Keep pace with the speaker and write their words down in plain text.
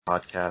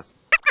Podcast.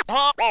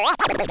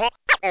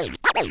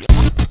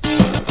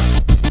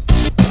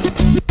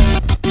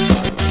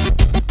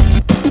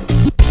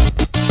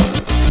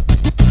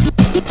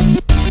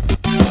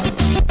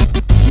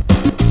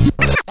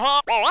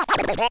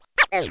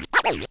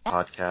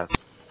 Podcast.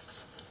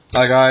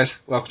 Hi guys,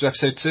 welcome to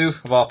episode 2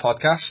 of our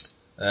podcast.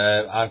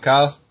 I'm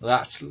Carl,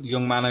 that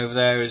young man over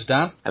there is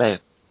Dan. Hello.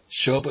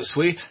 Short but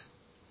sweet,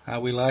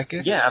 how we like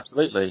it. Yeah,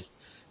 absolutely.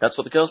 That's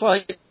what the girls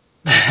like.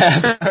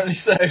 Apparently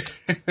so.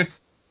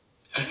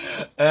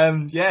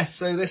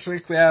 So this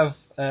week we have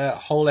a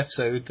whole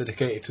episode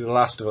dedicated to The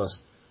Last of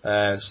Us.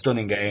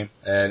 Stunning game.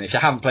 If you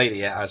haven't played it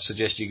yet, I'd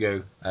suggest you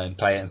go and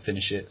play it and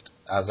finish it,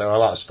 as there are a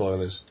lot of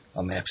spoilers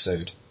on the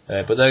episode.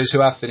 But those who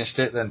have finished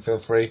it, then feel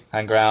free,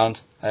 hang around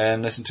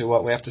and listen to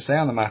what we have to say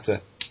on the matter.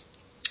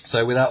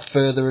 So without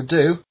further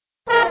ado...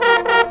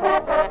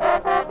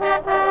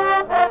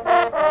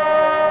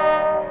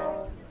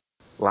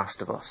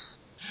 Last of Us.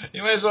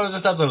 You may as well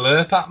just have the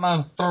Lurpak,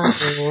 man.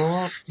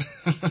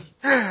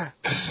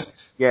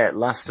 Yeah,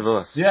 Last of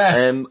Us.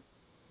 Yeah.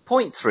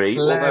 Point 3,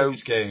 although,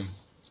 game.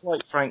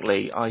 quite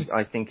frankly,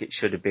 I think it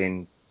should have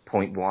been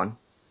point 1.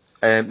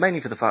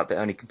 Mainly for the fact that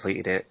I only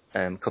completed it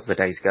a couple of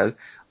days ago.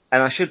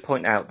 And I should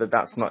point out that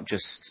that's not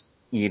just,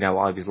 I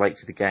was late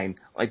to the game.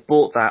 I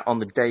bought that on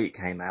the day it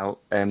came out.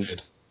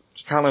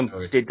 Callum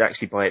did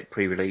actually buy it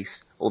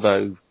pre-release,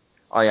 although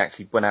I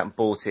actually went out and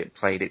bought it,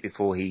 played it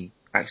before he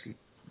actually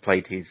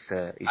played his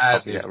copy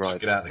that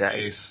arrived. Get out of the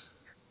case.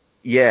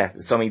 Yeah,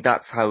 so I mean,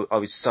 that's how I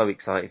was so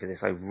excited for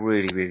this. I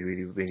really, really,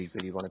 really, really,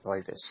 really want to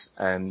play this.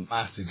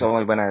 So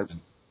I went out.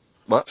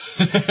 What?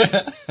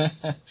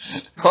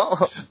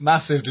 What?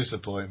 Massive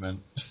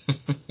disappointment.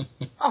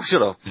 Oh,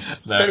 shut up.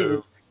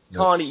 No.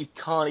 You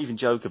can't even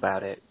joke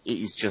about it. It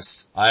is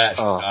just... I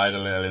actually died a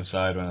little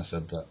inside when I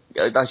said that.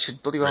 I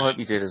should bloody well hope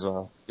you did as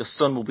well. Your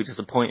son will be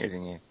disappointed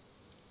in you.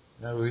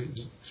 No,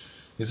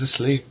 he's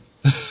asleep.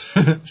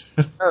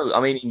 No, I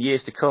mean, in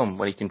years to come,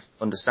 when he can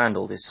understand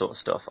all this sort of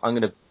stuff, I'm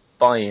going to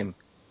buy him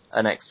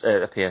a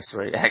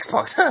PS3,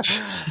 Xbox.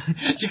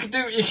 You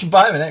can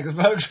buy him an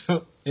Xbox,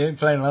 but you ain't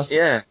playing last.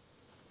 Yeah.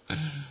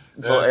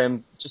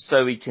 But just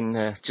so we can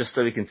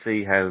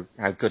see how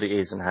good it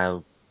is and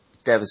how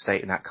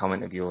devastating that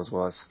comment of yours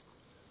was.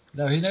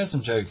 No, he knows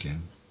I'm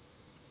joking.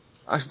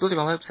 I should bloody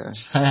well hope so.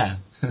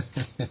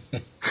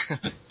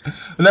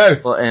 No,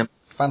 but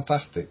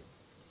fantastic.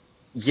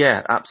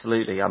 Yeah,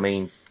 absolutely. I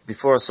mean,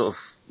 before I sort of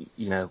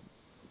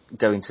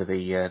go into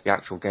the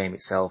actual game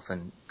itself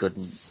and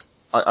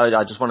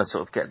I just want to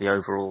sort of get the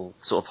overall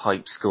sort of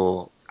hype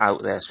score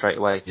out there straight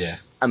away. Yeah.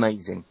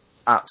 Amazing.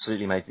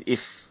 Absolutely amazing. If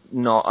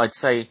not, I'd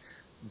say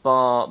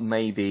bar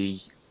maybe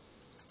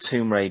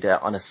Tomb Raider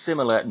on a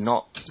similar,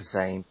 not the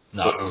same,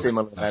 but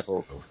similar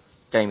level,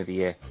 Game of the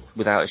Year,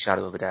 without a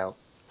shadow of a doubt.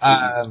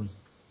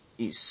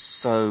 It's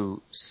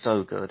so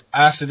good.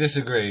 I have to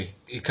disagree.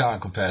 You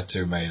can't compare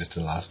Tomb Raider to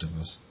The Last of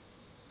Us.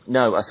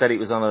 No, I said it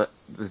was on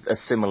a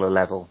similar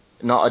level.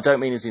 I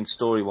don't mean as in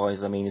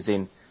story-wise, I mean as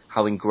in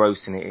how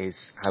engrossing it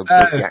is, how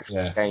good the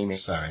actual game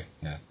is. Sorry,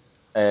 yeah.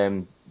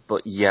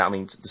 But yeah, I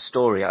mean, the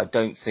story, I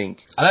don't think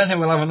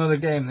we'll have another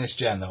game this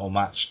gen that will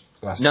match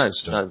Last of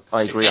Us stuff. No,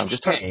 I agree. I'm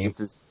just trying to see if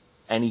there's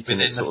anything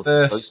that sort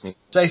of close me.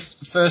 Say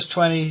the first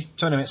 20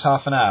 minutes,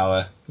 half an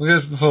hour.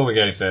 Before we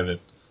go any further,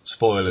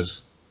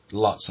 spoilers.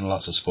 Lots and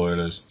lots of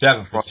spoilers. If you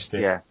haven't finished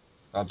it,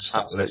 I'd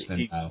stop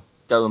listening now.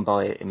 Go and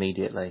buy it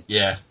immediately.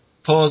 Yeah.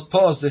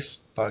 Pause this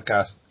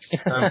podcast.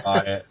 Go and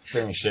buy it.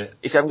 Finish it.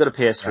 If you haven't got a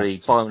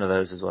PS3, buy one of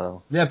those as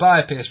well. Yeah, buy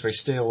a PS3.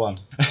 Steal one.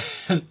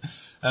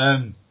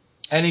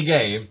 Any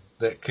game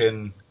that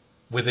can,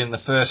 within the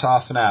first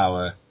half an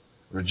hour,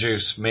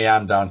 reduce me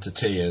and Dan to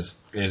tears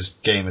is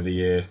Game of the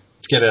Year.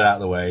 Get it out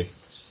of the way.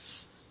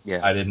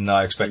 Yeah. I did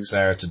not expect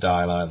Sarah to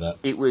die like that.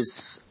 It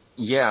was...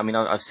 Yeah, I mean,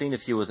 I've seen a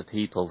few other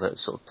people that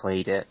sort of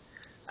played it,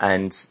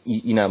 and,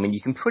 I mean, you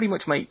can pretty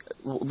much make...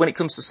 When it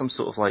comes to some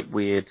sort of, like,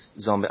 weird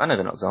zombie... I know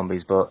they're not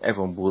zombies, but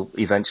everyone will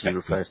eventually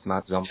refer to them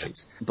as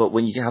zombies. But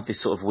when you have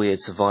this sort of weird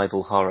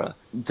survival horror,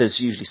 there's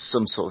usually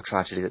some sort of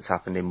tragedy that's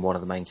happened in one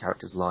of the main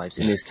characters' lives.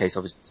 In this case,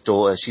 obviously, his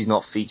daughter. She's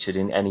not featured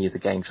in any of the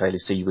game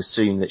trailers, so you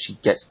assume that she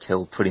gets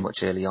killed pretty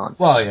much early on.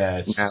 Well,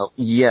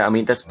 yeah. I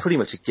mean, that's pretty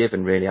much a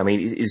given, really. I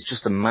mean, it's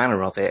just the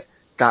manner of it.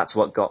 That's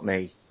what got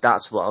me.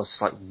 That's what I was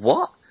like,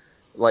 what?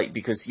 Like,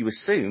 because you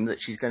assume that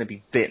she's going to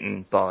be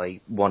bitten by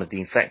one of the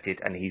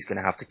infected and he's going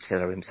to have to kill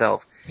her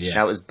himself. Yeah.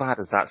 Now, as bad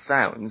as that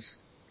sounds,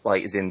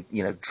 like, as in,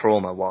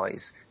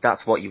 trauma-wise,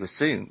 that's what you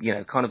assume.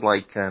 Kind of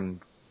like,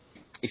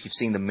 if you've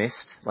seen The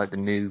Mist, like the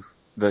new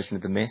version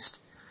of The Mist.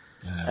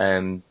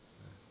 Yeah.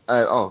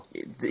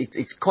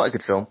 It's quite a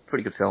good film,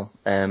 pretty good film.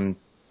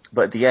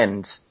 But at the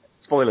end,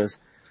 spoilers,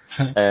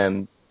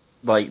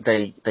 like,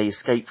 they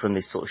escape from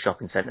this sort of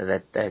shopping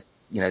centre. They're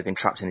been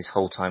trapped in this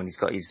whole time, and he's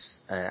got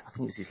his, I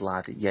think it's his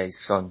lad, his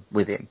son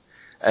with him.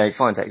 He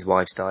finds out his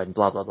wife's died, and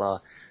blah, blah, blah.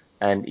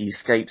 And he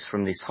escapes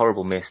from this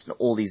horrible mist and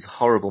all these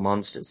horrible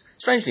monsters.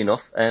 Strangely enough,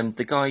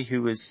 the guy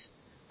who was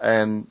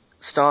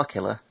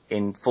Starkiller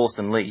in Force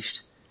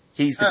Unleashed,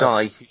 he's the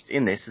guy who's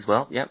in this as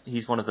well. Yep,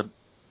 he's one of the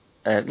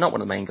not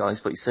one of the main guys,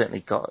 but he's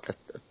certainly got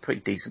a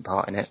pretty decent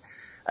part in it.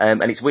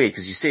 And it's weird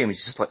because you see him,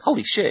 he's just like,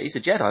 holy shit, he's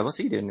a Jedi. What's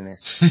he doing in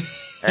this?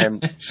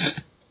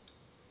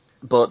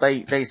 But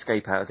they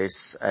escape out of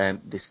this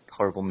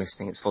horrible mist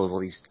thing. It's full of all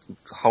these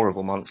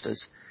horrible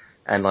monsters.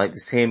 And like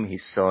there's him,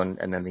 his son,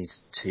 and then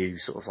these two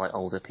sort of like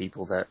older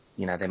people that,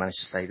 you know, they manage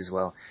to save as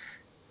well.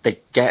 They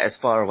get as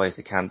far away as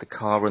they can. The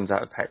car runs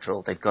out of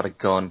petrol. They've got a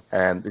gun.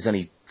 There's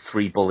only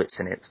 3 bullets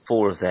in it,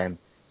 4 of them.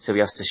 So he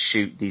has to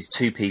shoot these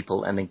 2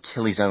 people and then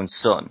kill his own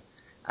son.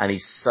 And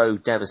he's so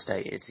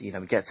devastated, you know,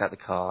 he gets out of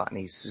the car and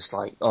he's just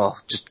like, oh,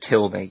 just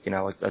kill me, you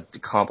know, I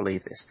can't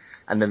believe this.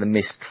 And then the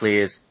mist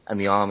clears and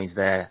the army's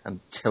there and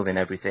killing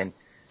everything.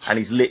 And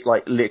he's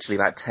literally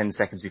about 10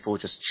 seconds before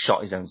just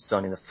shot his own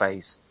son in the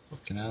face.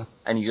 Fucking hell.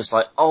 And you're just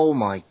like, oh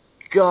my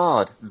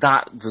God,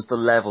 that was the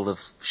level of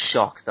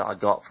shock that I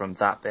got from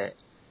that bit.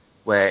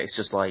 Where it's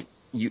just like,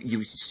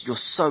 you're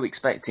so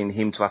expecting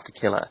him to have to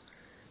kill her.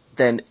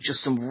 Then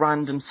just some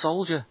random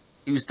soldier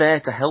who was there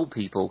to help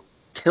people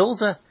kills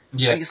her.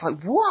 Yeah. And he's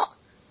like, what?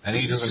 And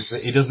he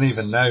doesn't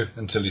even know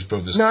until his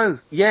brother's... No,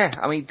 yeah,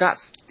 I mean,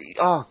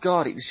 oh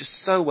God, it was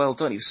just so well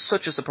done. It was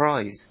such a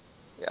surprise.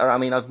 I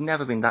mean, I've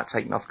never been that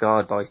taken off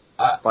guard by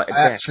I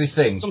actually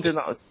think... Something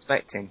that I was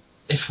expecting.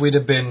 If we'd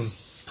have been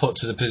put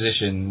to the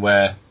position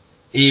where,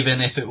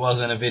 even if it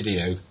wasn't a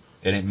video,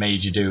 and it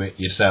made you do it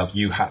yourself,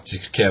 you had to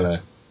kill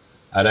her,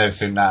 I don't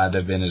think that'd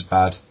have been as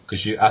bad.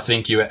 Because I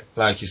think you,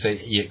 like you say,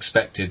 you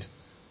expected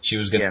she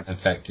was going to get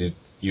infected,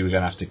 you were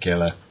going to have to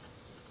kill her.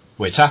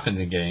 Which happens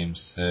in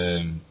games.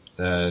 I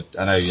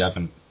know you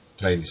haven't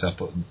played it yourself,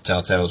 but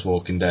Telltale's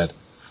Walking Dead.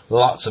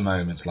 Lots of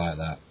moments like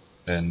that.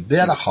 And they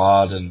are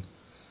hard, and,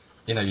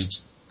 you know,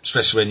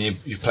 especially when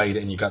you've played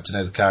it and you got to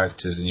know the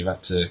characters and you've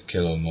had to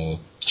kill them or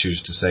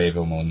choose to save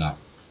them or not.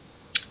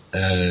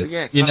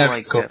 You know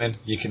it's coming.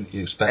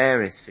 You expect...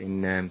 Aerith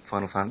in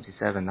Final Fantasy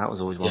VII, that was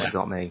always one that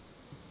got me.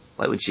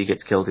 Like when she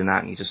gets killed in that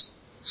and you're just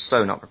so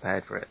not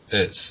prepared for it.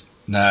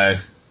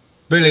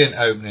 Brilliant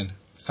opening.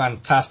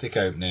 Fantastic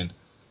opening.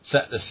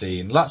 Set the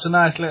scene. Lots of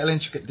nice little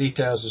intricate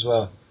details as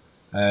well.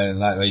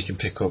 Like where you can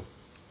pick up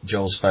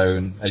Joel's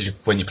phone.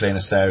 When you're playing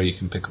as Sarah, you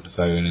can pick up the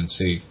phone and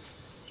see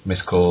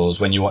missed calls.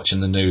 When you're watching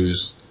the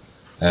news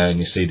and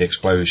you see the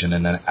explosion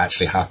and then it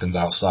actually happens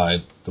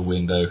outside the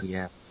window.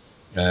 Yeah.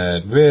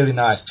 Really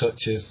nice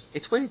touches.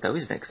 It's weird though,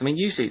 isn't it? Because I mean,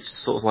 usually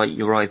it's sort of like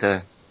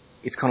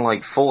it's kind of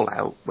like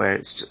Fallout, where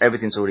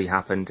everything's already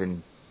happened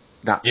and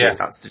that's it.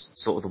 That's just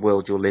sort of the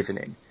world you're living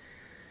in.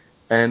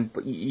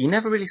 But you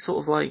never really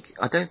sort of like,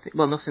 I don't think,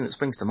 well, nothing that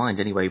springs to mind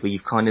anyway, where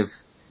you've kind of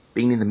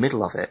been in the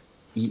middle of it,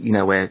 you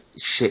know, where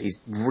shit is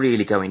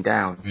really going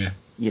down. Yeah.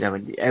 You know,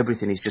 and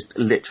everything is just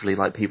literally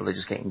like people are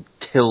just getting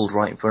killed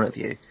right in front of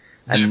you,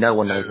 and no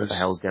one knows what the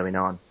hell's going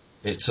on.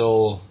 It's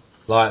all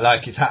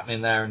like it's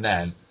happening there and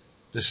then.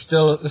 There's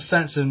still the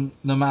sense of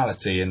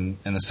normality in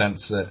the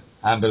sense that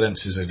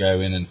ambulances are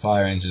going and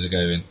fire engines are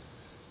going,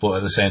 but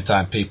at the same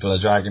time people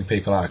are dragging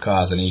people out of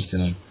cars and eating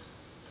them.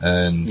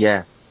 And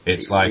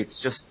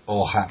it's just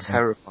all happening.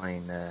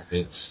 Terrifying.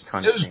 It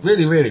was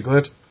really, really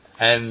good,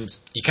 and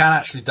you can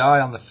actually die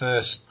on that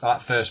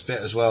first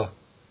bit as well.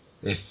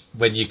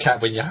 When you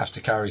have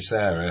to carry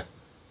Sarah,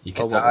 you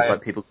can die. It's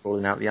like people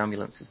crawling out the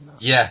ambulances and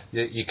that. Yeah,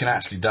 you can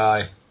actually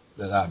die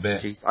at that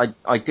bit. Jeez,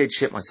 I did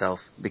shit myself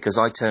because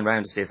I turned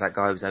around to see if that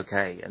guy was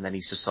okay, and then he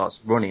just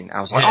starts running. I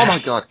was like, oh my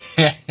God.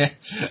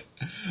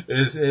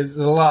 There's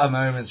a lot of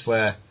moments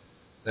where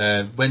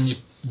when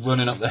you're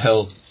running up the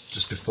hill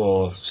just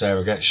before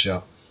Sarah gets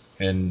shot,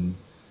 and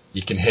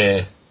you can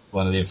hear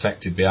one of the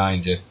infected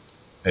behind you,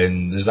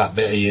 and there's that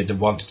bit of you that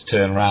wanted to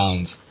turn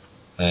around.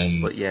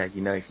 But yeah,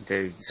 you know you can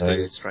do.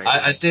 You straight.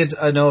 I did.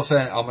 I know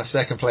on my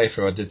second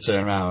playthrough, I did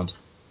turn around,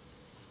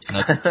 and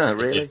I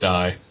really? did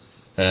die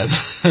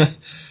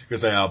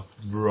because they are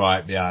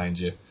right behind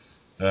you.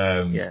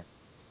 Yeah.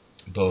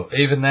 But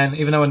even then,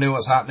 even though I knew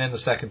what's happening the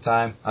second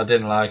time, I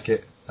didn't like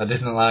it. I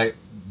didn't like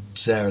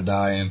Sarah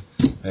dying,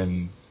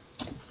 and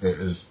it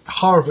was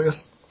horrible. It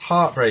was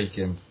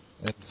heartbreaking.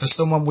 For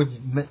someone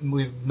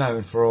we've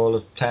known for all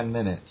of 10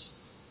 minutes.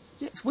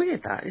 Yeah, it's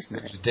weird that, isn't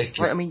it? It's ridiculous.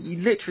 Like, I mean, you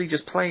literally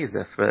just play as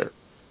her for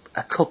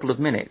a couple of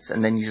minutes,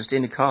 and then you're just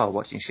in a car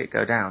watching shit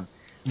go down.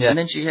 Yeah. And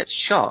then she gets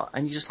shot,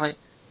 and you're just like,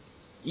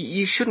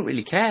 you shouldn't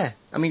really care.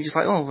 I mean, just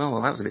like, oh,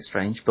 well, that was a bit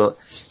strange. But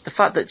the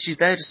fact that she's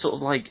there just sort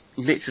of like,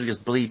 literally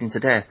just bleeding to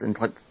death, and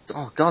like,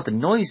 oh God, the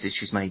noises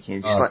she's making.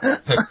 It's just like,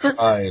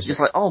 just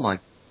like, oh my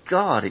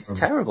God, it's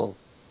terrible.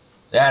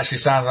 It actually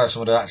sounds like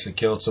someone had actually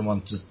killed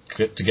someone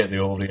to get the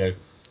audio.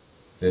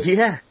 It's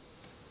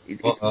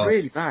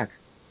really bad.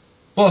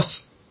 But,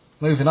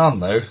 moving on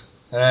though,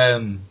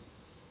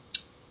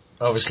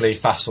 obviously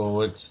fast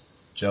forward,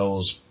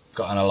 Joel's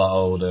gotten a lot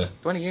older.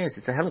 20 years,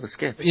 it's a hell of a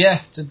skip. But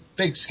yeah, it's a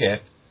big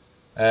skip.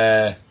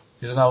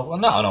 He's not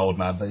an old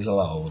man, but he's a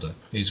lot older.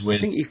 He's with...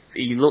 I think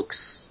he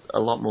looks a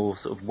lot more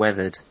sort of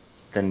weathered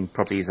than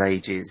probably his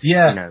age is.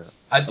 Yeah. You know,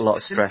 a lot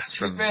of stress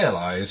from... I didn't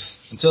realise,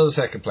 until the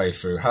second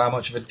playthrough, how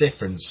much of a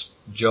difference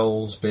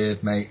Joel's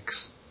beard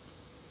makes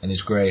and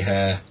his grey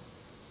hair.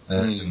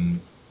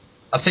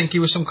 I think he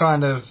was some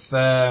kind of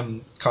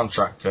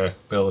contractor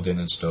building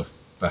and stuff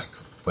back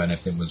when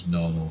everything was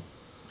normal.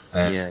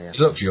 Yeah. He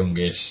looked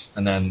youngish,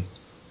 and then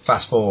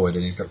fast forward,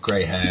 and he's got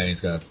grey hair, and he's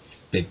got a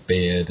big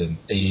beard, and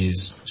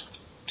he's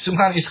some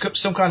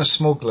kind of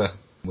smuggler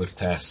with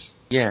Tess.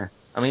 Yeah.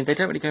 I mean, they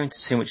don't really go into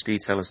too much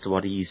detail as to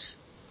what he's...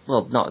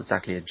 Well, not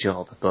exactly a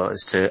job, but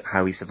as to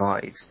how he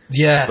survives.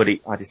 Yeah. But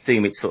I'd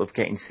assume it's sort of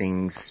getting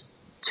things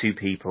to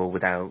people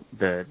without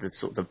the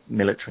sort of the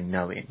military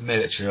knowing.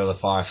 Military or the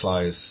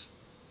Fireflies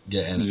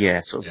getting... Yeah,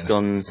 sort of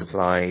guns,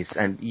 supplies,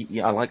 and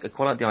I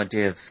quite like the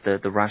idea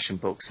of the ration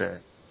books.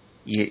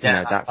 You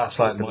know, that's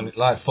like money,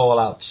 like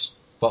Fallout's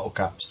bottle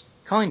caps.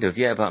 Kind of,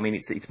 yeah, but I mean,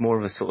 it's more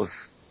of a sort of,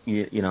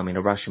 you know, I mean,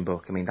 a ration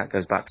book. I mean, that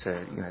goes back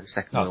to, you know, the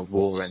Second World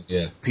War,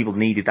 and people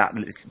needed that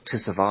to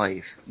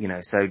survive, you know,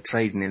 so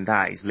trading in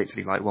that is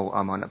literally like, well,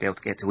 I might not be able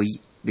to get to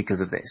eat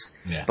because of this,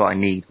 but I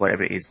need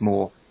whatever it is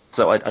more.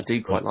 So I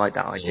do quite like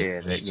that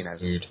idea that, you know,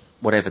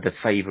 whatever the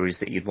favour is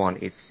that you'd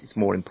want, it's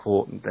more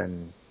important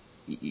than,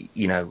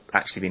 you know,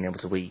 actually being able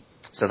to eat.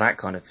 So that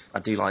kind of, I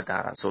do like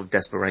that sort of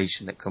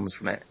desperation that comes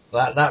from it.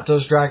 That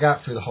does drag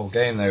out through the whole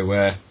game though,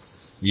 where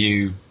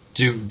you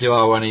do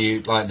I want to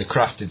use, like, the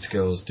crafted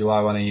skills? Do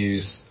I want to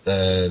use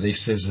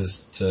these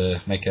scissors to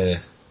make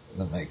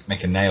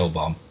a nail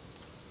bomb,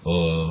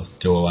 or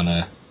do I want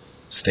to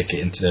stick it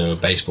into a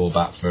baseball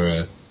bat for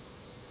a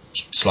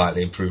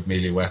slightly improved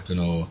melee weapon?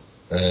 Or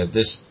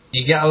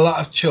you get a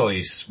lot of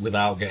choice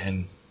without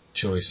getting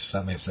choice, if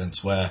that makes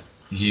sense. Where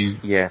you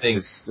think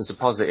there's a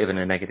positive and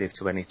a negative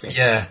to anything.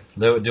 Yeah,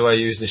 do I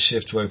use this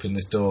shift to open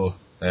this door?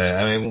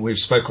 I mean, we've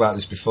spoke about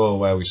this before,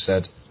 where we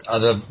said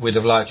we'd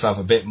have liked to have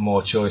a bit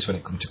more choice when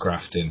it comes to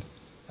crafting.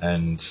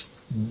 And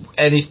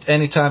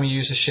any time you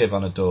use a shiv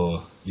on a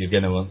door, you're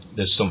gonna want,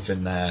 there's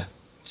something there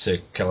to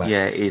collect.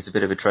 Yeah, it is a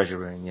bit of a treasure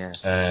room. Yeah.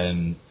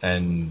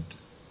 And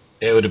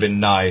it would have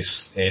been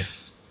nice if,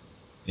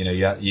 you know,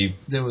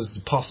 there was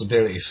the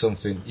possibility of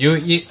something.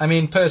 I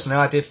mean, personally,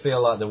 I did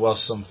feel like there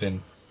was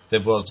something.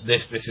 There was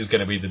this is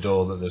going to be the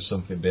door that there's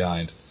something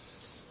behind.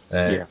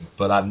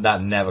 But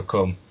that never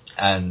come.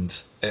 And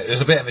it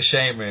was a bit of a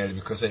shame, really,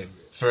 because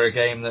for a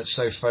game that's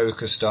so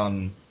focused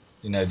on,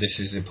 you know, this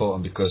is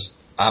important because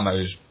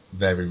ammo's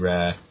very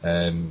rare,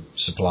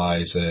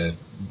 supplies are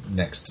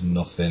next to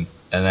nothing,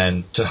 and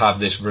then to have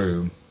this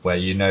room where,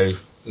 you know,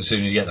 as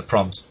soon as you get the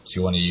prompt,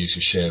 you want to use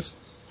your shiv.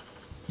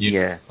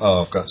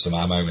 Oh, I've got some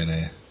ammo in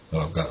here.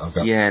 Oh, I've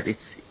got. Yeah,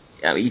 it's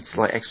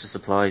like extra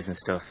supplies and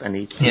stuff, and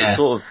it's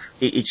sort of,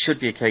 it should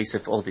be a case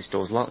of, oh, this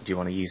door's locked, do you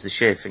want to use the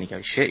shiv? And you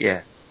go, shit,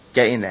 yeah.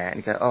 Get in there, and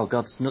you go, oh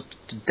god, there's not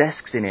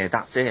desks in here,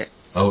 that's it.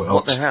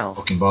 What the hell?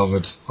 Fucking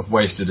bothered. I've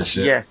wasted a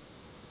shiv. Yeah.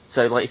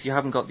 So, like, if you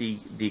haven't got the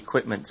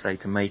equipment, say,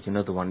 to make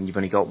another one, and you've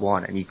only got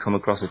one, and you come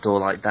across a door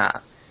like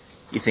that,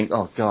 you think,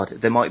 oh god,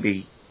 there might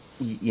be,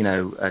 you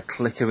know, a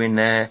clicker in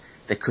there,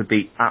 there could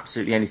be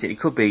absolutely anything. It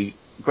could be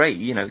great,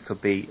 you know, it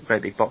could be a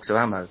great big box of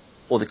ammo,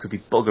 or there could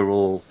be bugger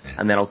all,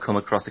 and then I'll come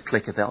across a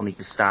clicker that I'll need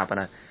to stab,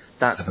 and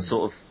that's the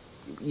sort of,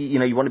 you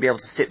know, you want to be able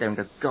to sit there and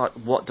go, God,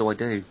 what do I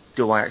do?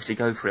 Do I actually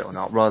go for it or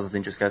not? Rather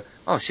than just go,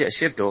 oh shit, a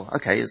shiv door.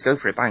 Okay, let's go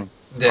for it. Bang.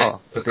 Yeah,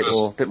 a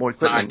bit more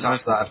equipment. 9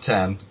 times out of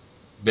 10,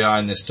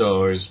 behind this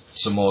door is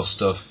some more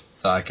stuff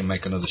that I can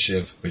make another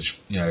shiv, which,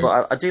 you know.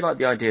 But I do like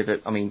the idea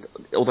that, I mean,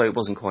 although it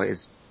wasn't quite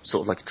as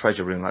sort of like a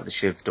treasure room like the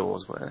shiv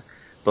doors were,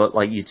 but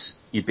like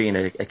you'd be in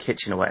a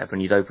kitchen or whatever,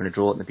 and you'd open a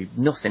drawer and there'd be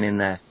nothing in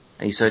there,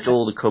 and you search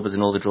all the cupboards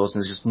and all the drawers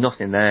and there's just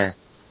nothing there,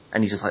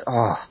 and you're just like,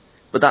 oh.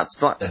 But that's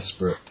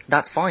desperate.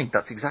 That's fine.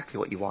 That's exactly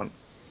what you want.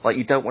 Like,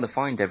 you don't want to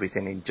find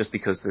everything in just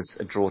because there's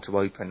a drawer to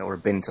open or a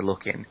bin to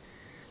look in.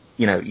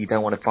 You know, you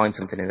don't want to find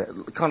something in it.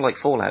 Kind of like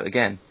Fallout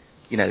again.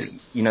 You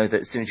know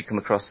that as soon as you come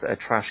across a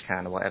trash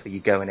can or whatever,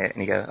 you go in it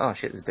and you go, oh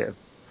shit, there's a bit of,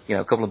 you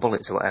know, a couple of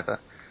bullets or whatever.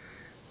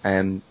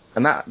 And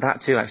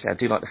that too, actually, I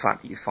do like the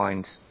fact that you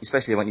find,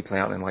 especially when you play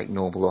out in like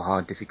normal or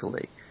hard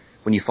difficulty,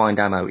 when you find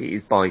ammo, it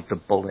is by the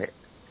bullet.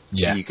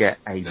 Yeah. So you get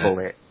a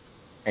bullet.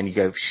 And you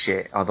go,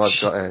 shit, I've either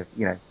got to,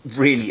 you know,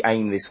 really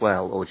aim this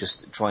well, or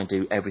just try and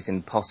do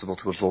everything possible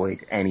to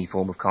avoid any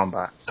form of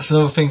combat. That's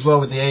another thing as well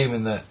with the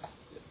aiming, that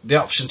the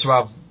option to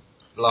have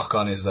lock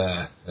on is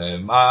there.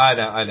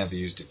 I never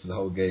used it for the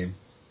whole game.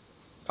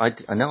 I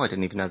know, I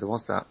didn't even know there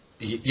was that.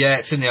 Yeah,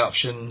 it's in the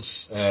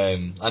options.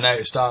 I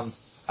noticed I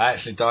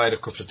actually died a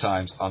couple of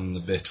times on the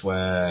bit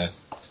where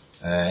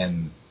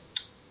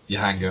you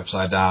hang it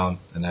upside down,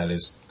 and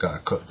Ellie's got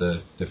to cut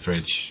the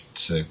fridge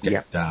to get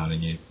it down,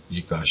 and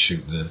you've got to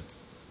shoot the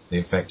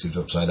infected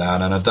upside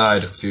down. And I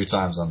died a few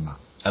times on that.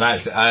 And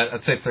actually,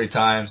 I'd say 3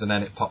 times, and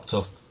then it popped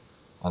up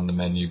on the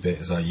menu bit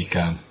as like you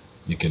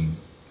can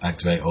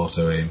activate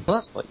auto aim. Well,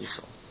 that's quite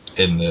useful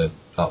in the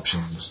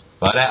options.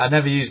 But I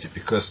never used it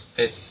because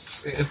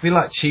it'd be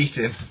like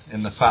cheating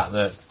in the fact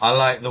that I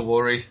like the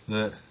worry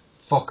that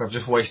fuck, I've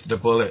just wasted a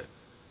bullet.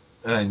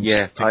 And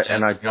I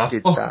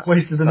did that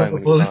wasted so another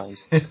many bullet.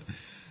 times.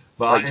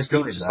 But like just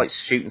like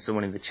shooting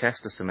someone in the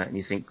chest or something, and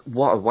you think,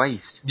 what a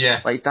waste.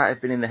 Yeah. Like if that had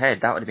been in the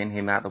head, that would have been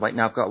him out of the way.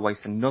 Now I've got to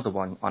waste another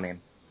one on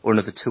him. or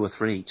another 2 or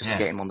 3 just Yeah.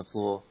 to get him on the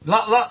floor.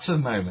 Lots of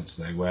moments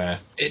though where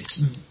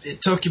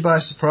it took you by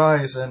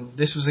surprise, and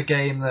this was a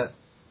game that,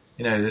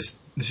 you know, this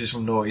is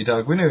from Naughty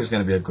Dog. We knew it was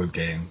going to be a good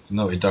game.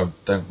 Naughty Dog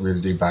don't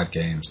really do bad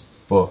games,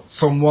 but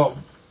from what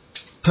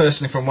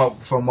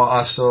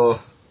I saw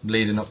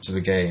leading up to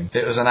the game,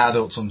 it was an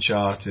adult's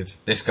Uncharted.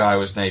 This guy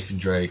was Nathan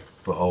Drake,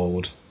 but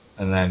old.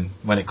 And then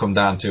when it come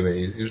down to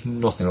it, he was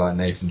nothing like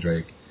Nathan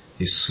Drake.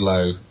 He's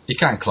slow. He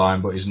can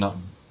climb, but he's not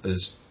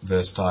as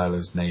versatile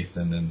as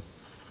Nathan, and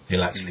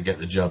he'll actually get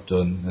the job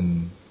done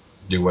and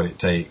do what it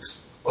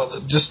takes.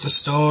 But just the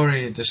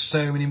story, there's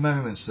so many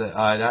moments that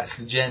I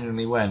actually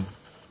genuinely went,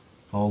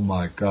 oh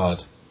my god,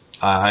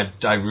 I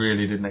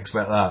really didn't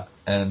expect that.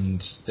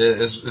 And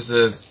there's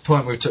a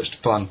point we touched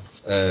upon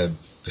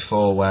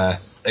before where,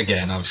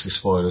 again, obviously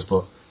spoilers,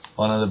 but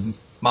one of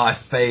my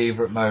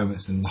favourite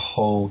moments in the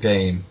whole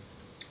game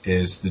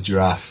is the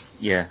giraffe.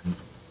 Yeah.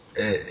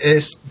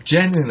 It's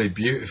genuinely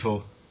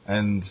beautiful,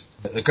 and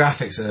the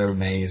graphics are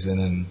amazing,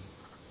 and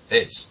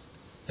it's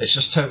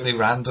just totally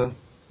random,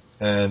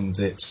 and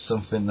it's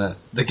something that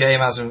the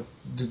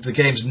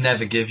games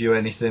never give you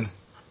anything.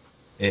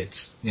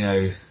 It's, you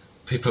know,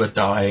 people are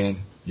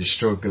dying, you're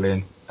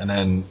struggling, and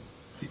then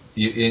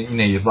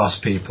you've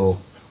lost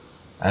people,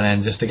 and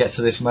then just to get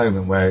to this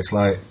moment where it's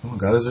like, oh my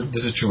god, there's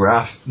a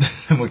giraffe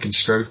and we can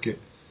stroke it,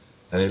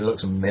 and it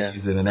looks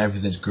amazing, and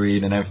everything's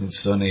green and everything's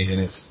sunny,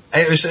 and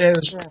it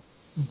was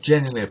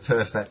genuinely a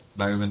perfect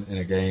moment in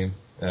a game,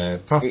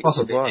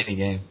 possibly in any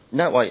game.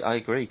 No, I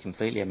agree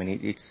completely. I mean,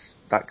 it's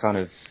that kind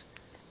of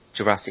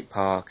Jurassic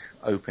Park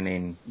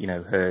opening, you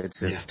know,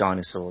 herds of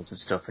dinosaurs and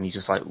stuff, and you're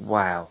just like,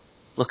 wow,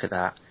 look at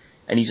that,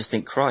 and you just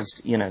think,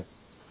 Christ, you know,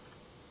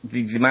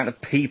 the amount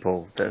of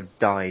people that have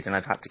died and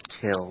I've had to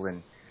kill,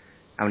 and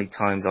how many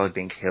times I've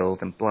been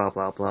killed, and blah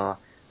blah blah,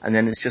 and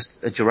then it's just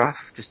a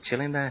giraffe just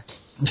chilling there,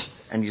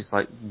 and you're just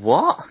like,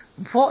 what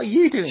are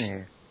you doing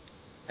here?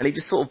 And it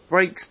just sort of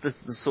breaks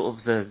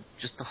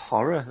the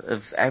horror of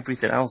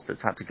everything else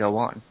that's had to go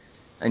on,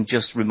 and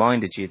just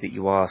reminded you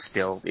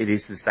that it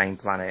is the same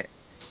planet.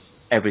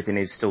 Everything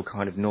is still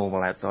kind of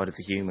normal outside of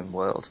the human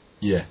world.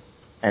 Yeah.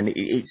 And it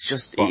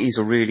is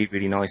a really,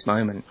 really nice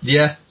moment.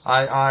 Yeah,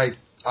 I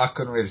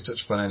couldn't really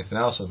touch upon anything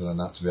else other than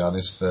that, to be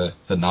honest,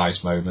 for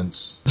nice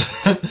moments.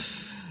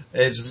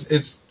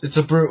 It's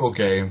a brutal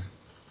game.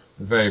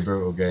 A very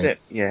brutal game.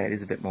 It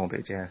is a bit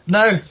morbid, yeah.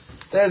 No,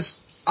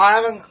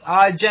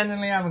 I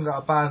genuinely haven't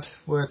got a bad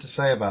word to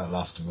say about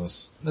Last of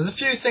Us. There's a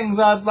few things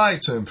I'd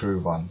like to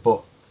improve on,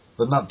 but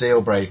not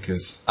deal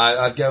breakers.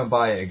 I'd go and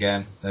buy it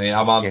again. I mean,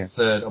 I'm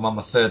on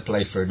my third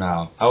playthrough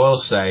now. I will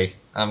say,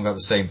 I haven't got the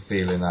same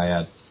feeling I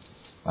had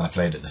when I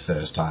played it the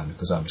first time,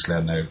 because obviously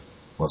I know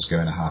what's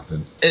going to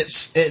happen.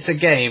 It's a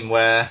game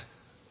where,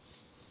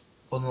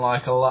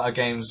 unlike a lot of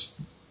games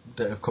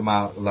that have come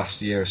out the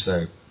last year or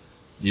so,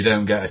 you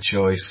don't get a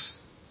choice.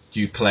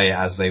 You play it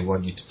as they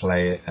want you to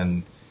play it,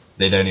 and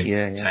they don't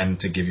even tend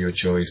to give you a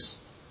choice.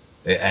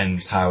 It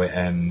ends how it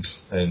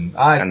ends, and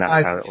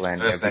that's how it'll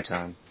end every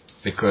time.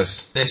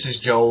 Because this is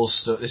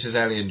this is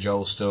Ellie and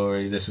Joel's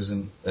story. This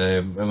isn't.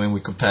 I mean,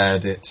 we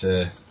compared it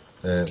to.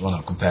 Well,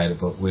 not compared it,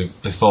 but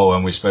before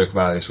when we spoke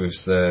about this, we've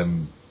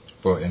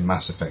brought in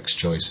Mass Effect's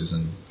choices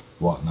and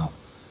whatnot.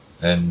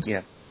 And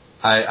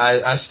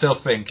I still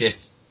think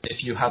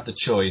if you had the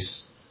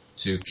choice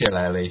to kill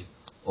Ellie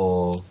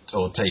or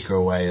take her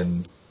away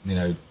and, you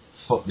know,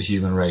 fuck the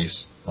human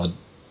race,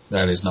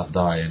 Ellie's not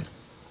dying,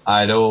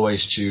 I'd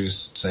always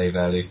choose save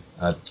Ellie.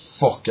 I'd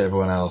fuck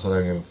everyone else. I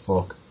don't give a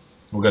fuck.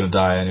 We're gonna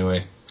die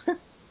anyway.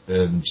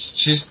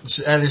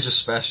 Ellie's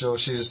just special.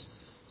 She's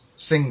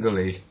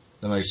singly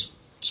the most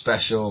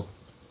special,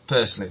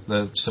 personally,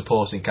 the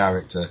supporting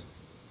character,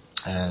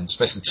 and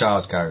especially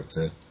child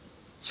character.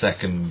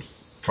 Second,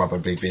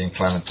 probably being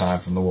Clementine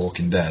from The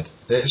Walking Dead.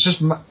 It's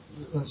just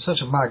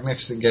such a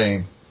magnificent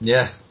game.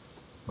 Yeah,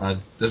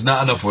 there's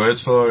not enough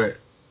words for it.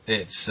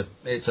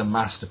 It's a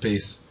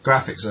masterpiece.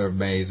 Graphics are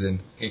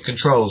amazing. It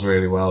controls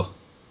really well.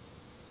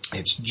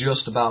 It's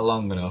just about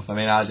long enough. I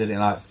mean, I did it in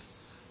like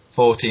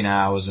 14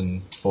 hours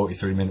and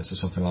 43 minutes or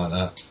something like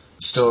that.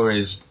 The story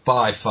is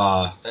by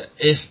far,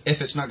 if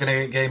it's not going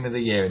to get Game of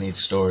the Year, it needs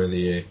Story of the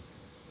Year,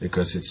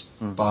 because it's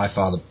by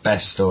far the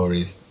best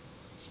story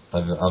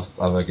of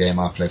a game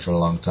I've played for a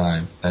long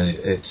time, and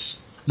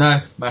it's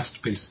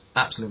masterpiece,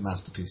 absolute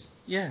masterpiece.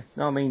 Yeah,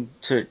 no, I mean,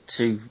 to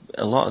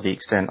a lot of the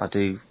extent, I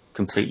do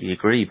completely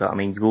agree. But I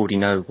mean, you already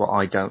know what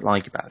I don't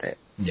like about it.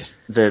 Yeah.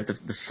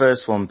 The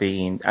first one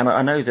being, and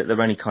I know that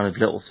they're only kind of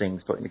little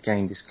things, but in a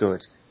game this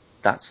good,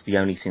 that's the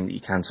only thing that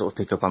you can sort of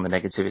pick up on the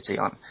negativity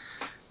on.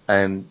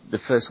 The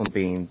first one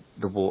being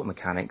the water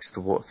mechanics,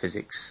 the water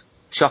physics.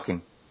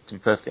 Shocking, to be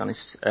perfectly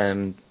honest.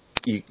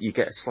 You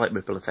get a slight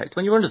ripple effect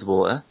when you're under the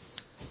water.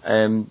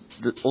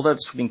 Although the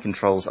swimming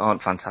controls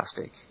aren't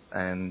fantastic,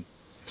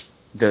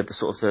 the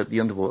sort of the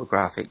underwater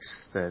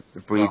graphics, the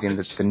breathing,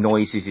 the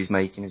noises he's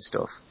making and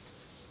stuff,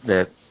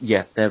 they're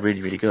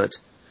really, really good.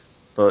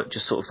 But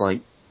just sort of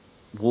like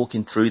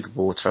walking through the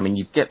water, I mean,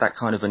 you get that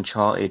kind of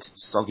Uncharted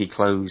soggy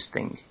clothes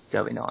thing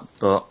going on,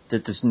 but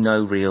there's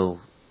no real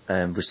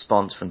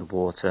response from the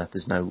water.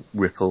 There's no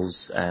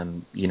ripples.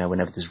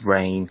 Whenever there's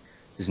rain,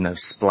 there's no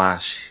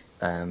splash.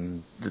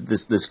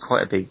 There's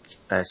quite a big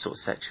sort of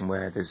section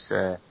where there's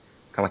kind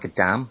of like a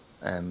dam,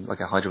 like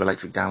a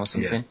hydroelectric dam or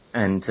something.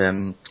 Yeah.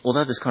 And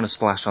although there's kind of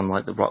splash on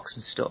like the rocks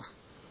and stuff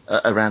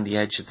around the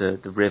edge of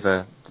the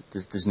river,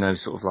 there's no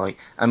sort of like.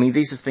 I mean,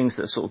 these are things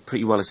that are sort of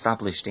pretty well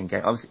established in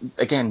game.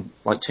 Again,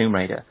 like Tomb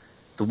Raider,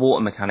 the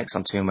water mechanics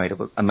on Tomb Raider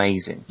were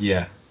amazing.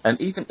 Yeah. And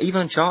even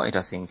Uncharted,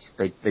 I think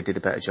they did a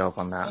better job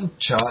on that.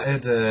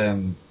 Uncharted,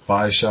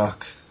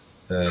 Bioshock,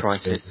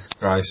 Crysis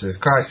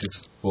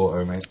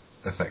water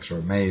effects are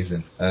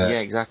amazing.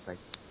 Yeah, exactly.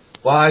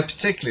 What I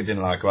particularly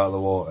didn't like about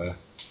the water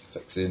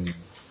effects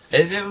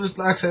it was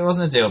like I said, it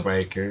wasn't a deal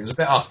breaker. It was a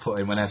bit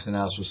off-putting when everything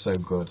else was so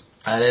good.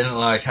 I didn't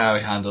like how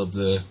he handled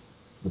the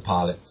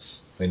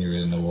pallets when you were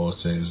in the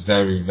water. It was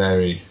very,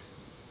 very,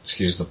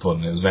 excuse the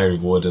pun, it was very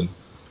wooden.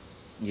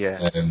 Yeah.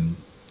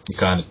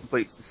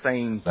 But it's the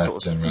same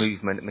sort of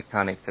movement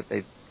mechanic that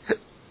they,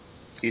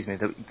 excuse me,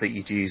 that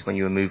you'd use when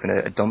you were moving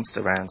a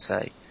dumpster around,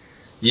 say.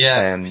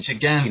 Yeah, which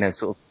again,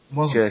 sort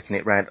of jerking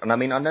it round. And I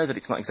mean, I know that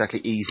it's not exactly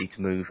easy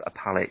to move a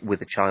pallet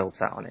with a child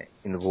sat on it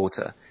in the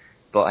water,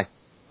 but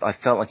I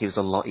felt like it was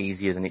a lot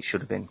easier than it should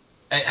have been.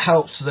 It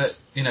helped that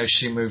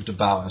she moved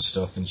about and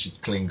stuff, and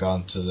she'd cling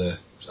onto the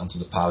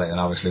pallet, and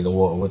obviously the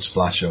water would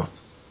splash up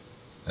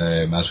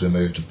as we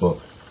moved. But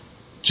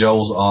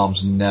Joel's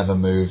arms never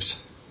moved.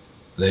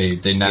 They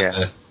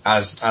never,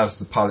 as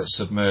the pallet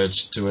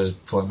submerged to a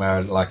point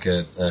where like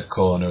a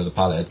corner of the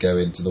pallet would go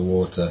into the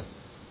water,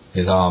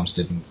 his arms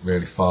didn't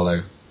really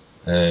follow.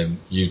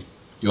 You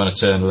want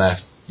to turn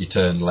left, you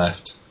turn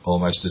left,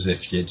 almost as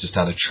if you just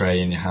had a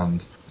tray in your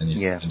hand and you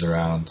turned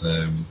around.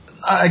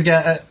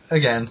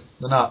 Again,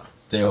 they're not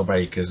deal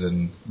breakers,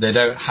 and they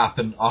don't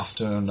happen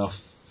often enough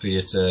for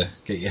you to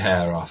get your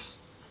hair off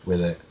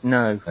with it.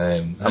 No,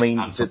 I mean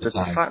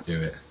the fact to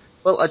do it.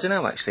 Well, I don't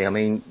know, actually. I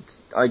mean,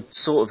 I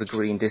sort of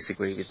agree and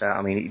disagree with that.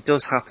 I mean, it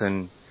does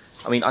happen.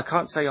 I mean, I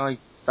can't say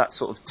that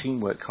sort of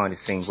teamwork kind of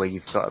thing where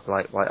you've got to,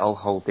 like, right, I'll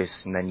hold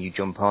this and then you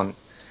jump on.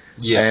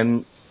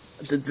 Yeah.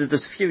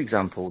 There's a few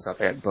examples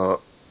of it,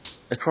 but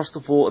across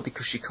the water,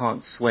 because she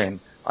can't swim,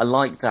 I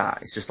like that.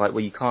 It's just like,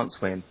 well, you can't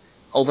swim.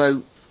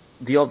 Although,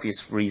 the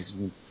obvious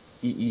reason,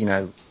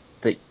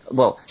 the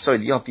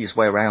obvious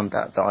way around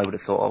that I would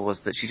have thought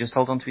was that she just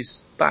held onto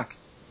his back.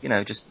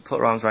 Just put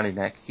her arms around his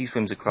neck, he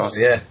swims across.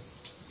 Oh, yeah.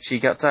 She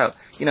gets out.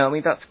 I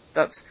mean,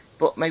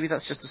 but maybe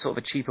that's just a sort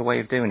of a cheaper way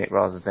of doing it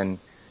rather than,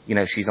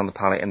 she's on the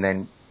pallet and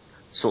then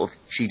sort of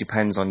she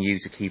depends on you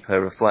to keep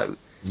her afloat.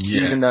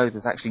 Yeah. Even though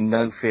there's actually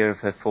no fear of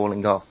her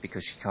falling off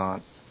because she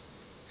can't.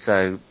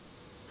 So,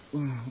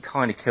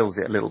 kind of kills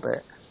it a little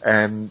bit.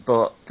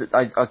 But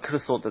I could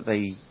have thought that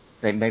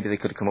maybe they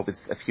could have come up with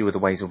a few other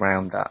ways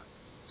around that.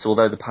 So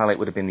although the pallet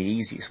would have been the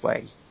easiest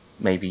way,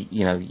 maybe,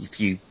 if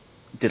you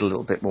did a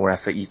little bit more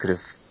effort, you could have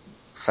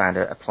found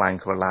a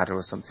plank or a ladder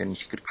or something and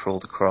she could have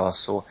crawled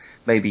across, or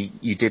maybe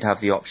you did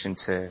have the option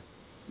to,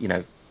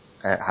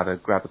 have her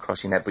grab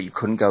across your neck, but you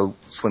couldn't go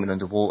swimming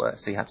underwater,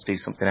 so you had to do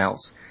something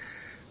else.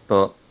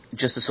 But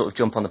just to sort of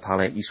jump on the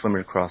pallet, you swim her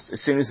across.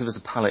 As soon as there was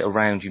a pallet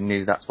around, you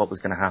knew that's what was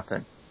going to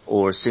happen.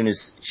 Or as soon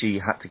as she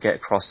had to get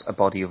across a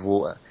body of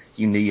water,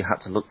 you knew you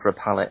had to look for a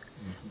pallet.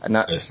 And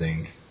that's...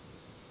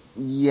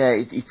 Yeah,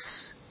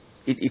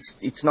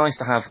 it's nice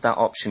to have that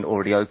option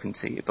already open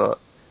to you, but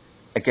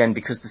again,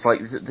 because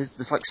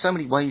there's like so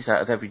many ways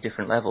out of every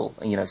different level,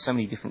 and so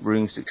many different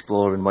rooms to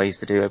explore and ways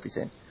to do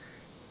everything.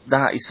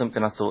 That is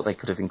something I thought they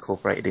could have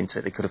incorporated into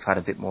it. They could have had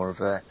a bit more of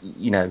a,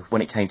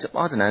 when it came to,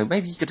 I don't know,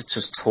 maybe you could have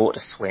just taught to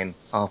swim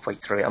halfway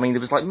through it. I mean, there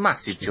was like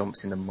massive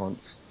jumps in the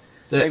months.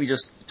 Maybe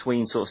just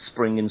between sort of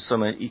spring and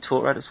summer, you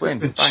taught her how to swim.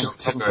 Bang,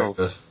 problem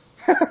solved.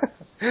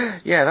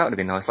 Yeah, that would have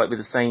been nice, like with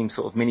the same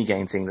sort of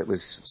mini-game thing that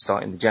was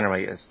starting the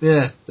generators.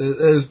 Yeah,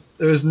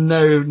 there was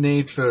no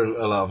need for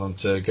a lot of them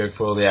to go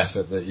through all the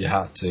effort that you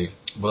had to.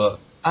 But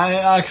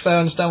I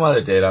understand why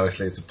they did.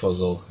 Obviously, it's a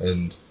puzzle,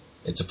 and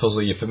it's a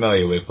puzzle you're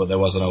familiar with, but there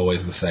wasn't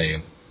always the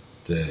same.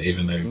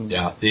 Even though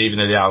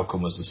the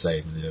outcome was the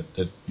same,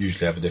 they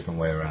usually have a different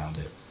way around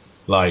it.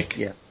 Like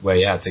where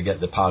you had to get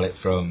the pallet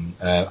from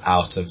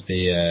out of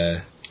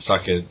the it's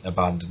like an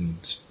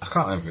abandoned. I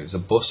can't remember if it's a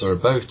bus or a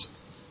boat.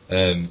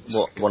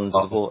 One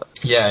into the water.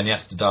 Yeah, and he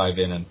has to dive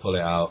in and pull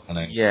it out and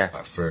then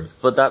back through.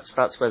 But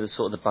that's where the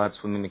sort of the bad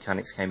swimming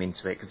mechanics came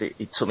into it, because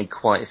it took me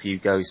quite a few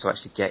goes to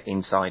actually get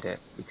inside it,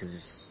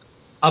 because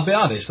I'll be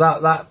honest,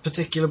 that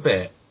particular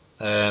bit,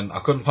 I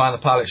couldn't find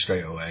the pallet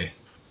straight away,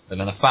 and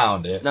then I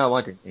found it. No,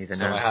 I didn't either.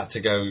 So I had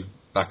to go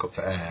back up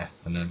for air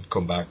and then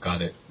come back,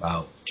 got it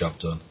out, job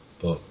done.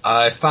 But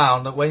I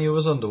found that when you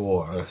was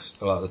underwater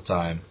a lot of the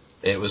time,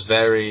 it was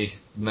very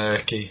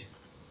murky.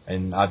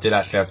 And I did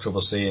actually have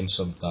trouble seeing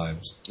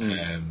sometimes,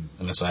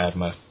 unless I had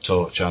my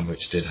torch on,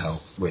 which did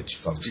help, which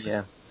obviously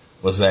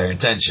was their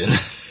intention.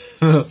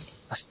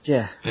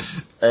 Yeah.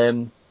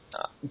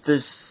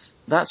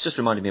 That's just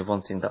reminded me of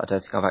one thing that I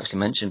don't think I've actually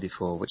mentioned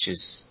before, which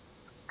is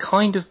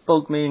kind of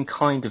bugged me and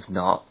kind of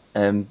not.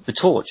 The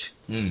torch.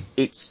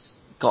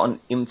 It's got an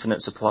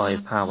infinite supply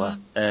of power.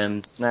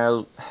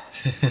 Now,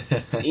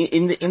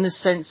 in the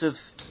sense of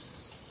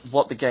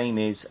what the game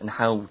is and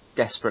how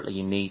desperately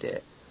you need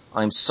it,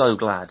 I'm so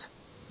glad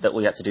that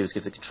all you had to do was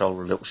give the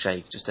controller a little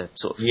shake, just to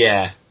sort of,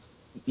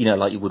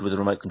 like you would with a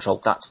remote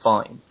control. That's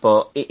fine.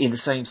 But in the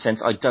same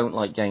sense, I don't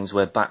like games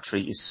where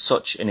battery is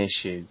such an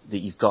issue that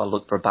you've got to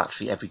look for a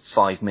battery every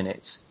 5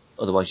 minutes.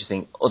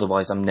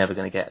 Otherwise I'm never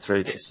going to get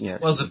through this. It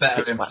was a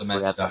better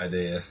implemented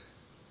idea.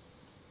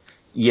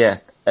 Yeah.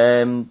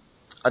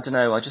 I don't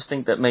know. I just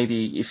think that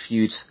maybe if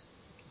you'd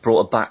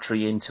brought a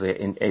battery into it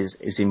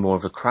is in more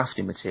of a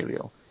crafting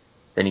material,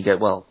 then you go,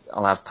 well,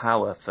 I'll have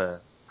power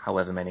for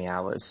however many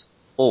hours,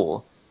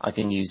 or I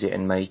can use it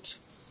and make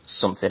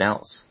something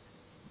else.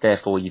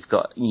 Therefore, you've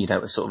got,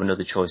 a sort of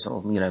another choice.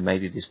 Or,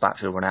 maybe if this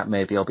battery will run out,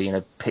 maybe I'll be in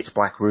a pitch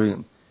black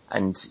room,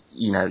 and,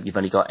 you've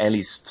only got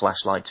Ellie's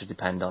flashlight to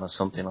depend on, or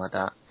something like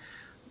that.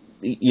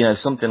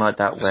 Something like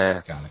that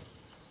where...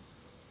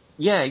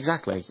 Yeah,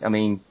 exactly. I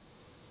mean,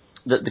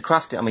 the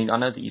crafting, I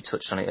know that you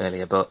touched on it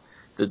earlier, but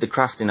the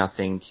crafting, I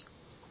think,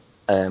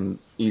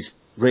 is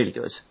really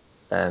good.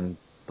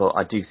 But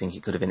I do think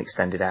it could have been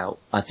extended out.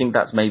 I think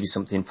that's maybe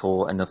something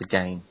for another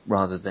game,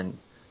 rather than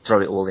throw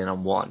it all in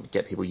on one,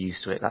 get people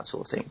used to it, that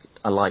sort of thing.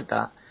 I like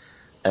that.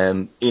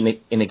 In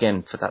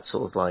again, for that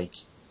sort of like,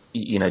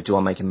 do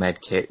I make a med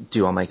kit?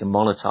 Do I make a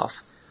Molotov?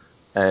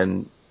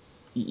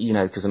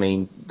 Because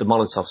the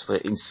Molotovs were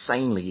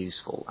insanely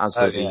useful, as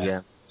were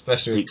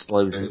especially the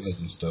explosives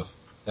and stuff.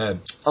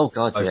 Oh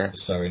god, yeah.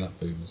 Sorry, not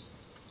boomers.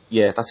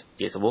 Yeah, that's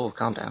Gears of War.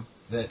 Calm down.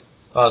 I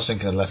was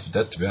thinking of Left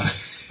 4 Dead, to be honest.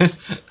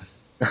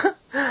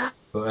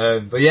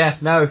 but yeah,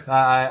 no,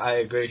 I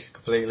agree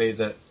completely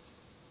that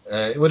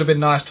it would have been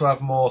nice to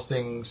have more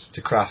things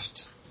to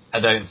craft. I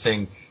don't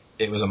think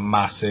it was a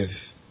massive...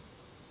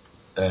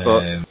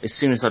 but as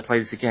soon as I play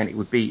this again, it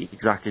would be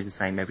exactly the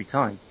same every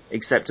time.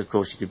 Except, of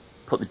course, you could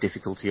put the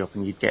difficulty up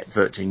and you'd get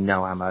virtually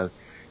no ammo.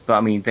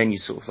 But, then you're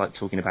sort of like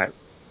talking about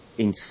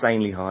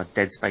insanely hard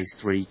Dead Space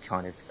 3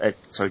 kind of...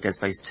 Dead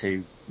Space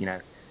 2,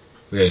 Dead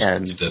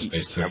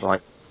Space 3.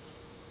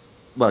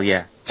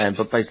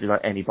 But basically,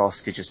 like, any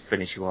boss could just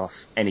finish you off.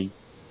 Any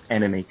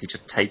enemy could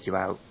just take you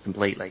out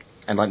completely.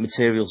 And, like,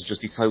 materials would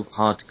just be so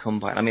hard to come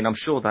by. I'm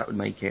sure that would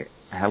make it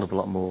a hell of a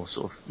lot more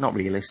sort of... Not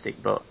realistic,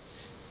 but...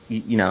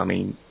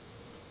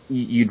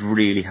 You'd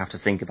really have to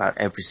think about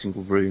every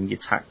single room, your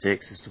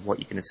tactics as to what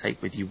you're going to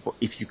take with you.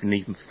 If you can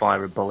even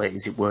fire a bullet,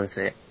 is it worth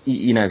it?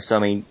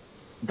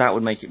 That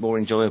would make it more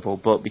enjoyable.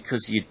 But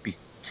because you'd be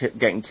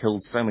getting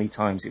killed so many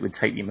times, it would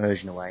take the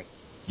immersion away.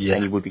 Yeah.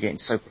 And you would be getting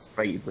so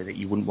frustrated with it,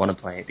 you wouldn't want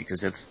to play it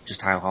because of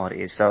just how hard it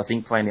is. So I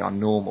think playing it on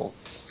normal,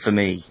 for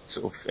me,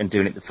 sort of, and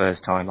doing it the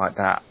first time like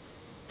that,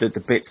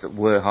 the bits that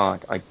were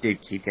hard, I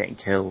did keep getting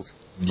killed.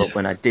 But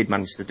when I did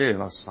manage to do it, I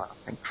was like,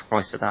 thank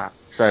Christ for that.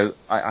 So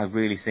I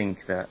really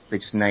think that they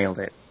just nailed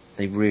it.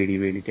 They really,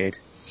 really did.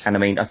 And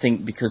I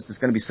think because there's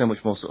going to be so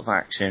much more sort of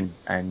action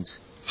and,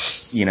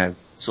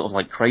 sort of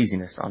like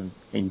craziness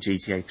in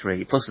GTA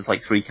 3. Plus there's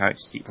like 3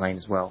 characters that you're playing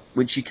as well,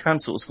 which you can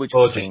sort of switch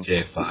between.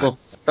 GTA 5. Well,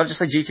 did I just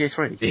say GTA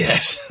 3?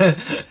 Yes.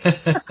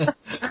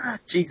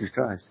 Jesus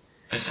Christ.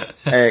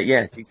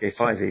 GTA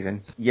 5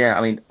 even.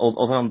 Yeah,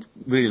 although I'm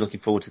really looking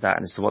forward to that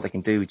and as to what they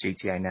can do with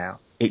GTA now,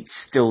 it's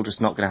still just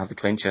not going to have the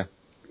clincher.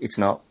 It's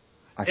not.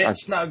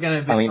 It's not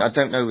going to be... I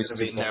don't know... It's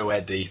going to be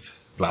nowhere deep,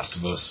 Last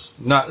of Us.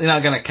 You're not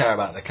going to care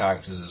about the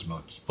characters as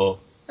much, but...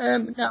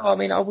 No,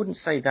 I wouldn't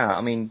say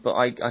that. But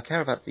I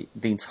care about the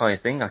entire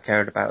thing. I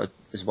cared about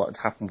is what had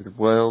happened with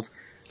the world,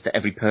 that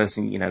every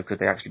person, could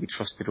they actually be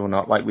trusted or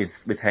not, like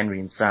with Henry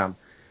and Sam.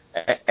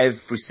 At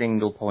every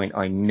single point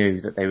I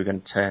knew that they were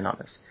going to turn on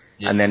us.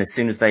 Yeah. And then as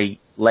soon as they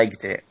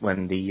legged it,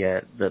 when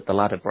the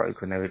ladder broke,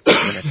 when they were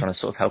trying to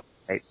sort of help,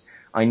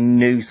 I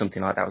knew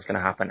something like that was going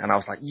to happen. And I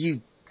was like,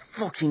 you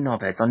fucking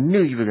knobheads, I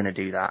knew you were going to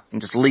do that,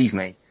 and just leave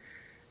me.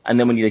 And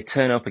then when they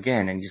turn up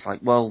again, and you're just like,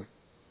 well,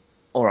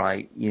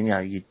 alright,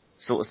 you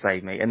sort of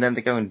saved me. And then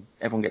they go and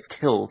everyone gets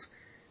killed,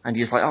 and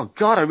you're just like, oh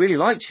god, I really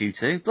liked you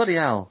two, bloody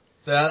hell.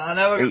 So I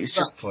never got to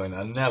that point,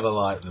 I never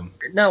liked them.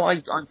 No,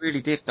 I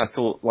really did. I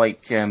thought,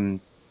 like the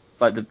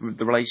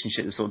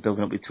relationship that's sort of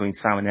building up between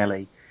Sam and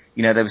Ellie,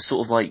 they were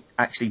sort of like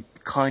actually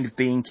kind of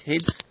being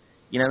kids,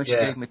 and she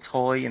gave him a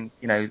toy and,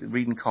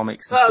 reading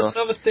comics and stuff. That's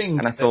another thing.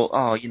 And I thought,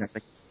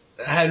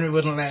 Henry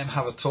wouldn't let him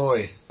have a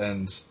toy,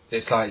 and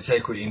it's like,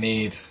 take what you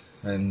need,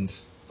 and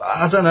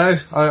I don't know,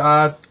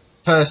 I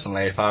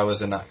personally, if I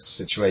was in that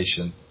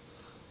situation,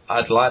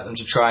 I'd like them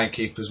to try and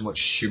keep as much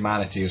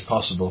humanity as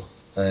possible,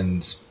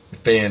 and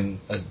being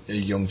a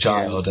young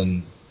child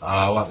and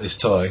I want this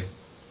toy,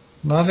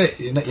 have it.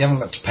 You haven't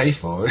got to pay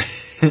for it.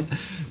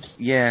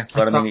 Yeah,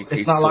 but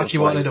it's not like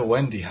you wanted a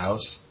Wendy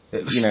house.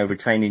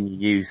 Retaining your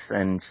youth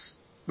and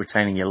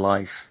retaining your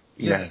life.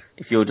 You know,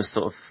 if you're just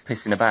sort of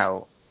pissing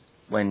about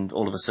when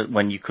all of a sudden,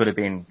 when you could have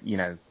been,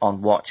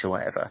 on watch or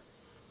whatever,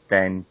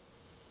 then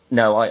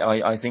no,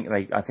 I think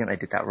they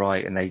did that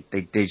right, and they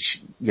did.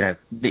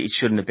 It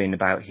shouldn't have been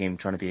about him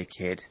trying to be a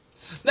kid.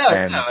 No,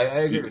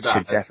 I agree with that.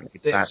 Should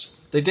definitely be that.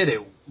 They did it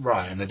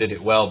right and they did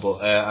it well, but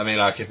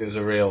if it was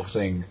a real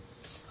thing,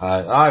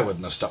 I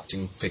wouldn't have stopped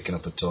him picking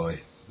up a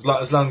toy.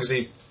 As long as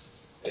it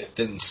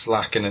didn't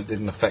slack and it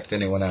didn't affect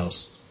anyone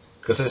else.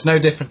 Because it's no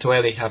different to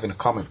Ellie having a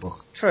comic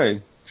book. True.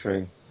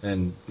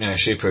 And,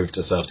 she proved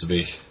herself to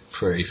be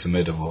pretty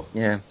formidable.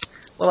 Yeah.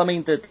 Well, I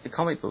mean, the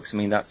comic books, I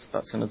mean, that's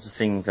another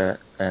thing that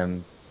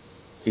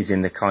is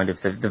in the kind of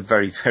the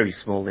very, very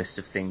small list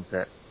of things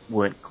that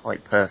weren't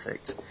quite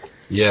perfect.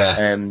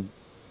 Yeah.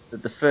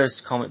 The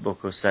first comic book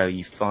or so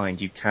you find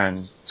you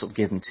can sort of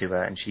give them to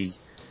her and she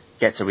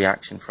gets a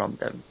reaction from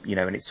them,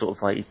 and it's sort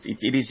of like,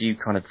 it is you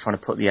kind of trying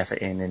to put the effort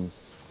in and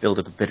build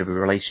up a bit of a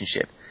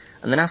relationship.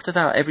 And then after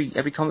that,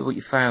 every comic book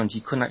you found, you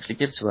couldn't actually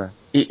give to her.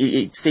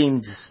 It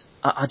seems,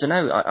 I don't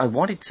know, I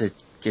wanted to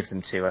give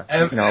them to her.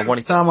 Every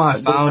time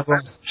I found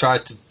one,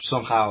 tried to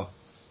somehow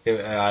give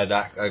it,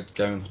 I'd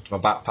go into my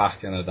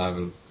backpack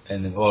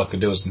and then all I could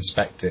do was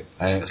inspect it.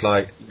 And it's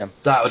like,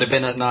 that would have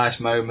been a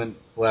nice moment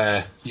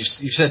where you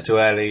said to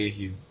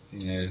Ellie,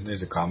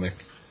 there's a comic,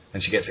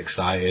 and she gets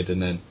excited, and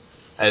then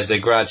as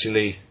you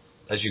gradually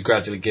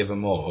give her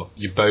more,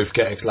 you both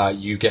get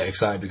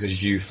excited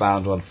because you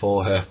found one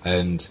for her,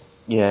 and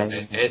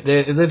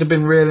they'd have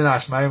been really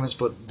nice moments,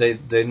 but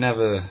they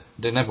never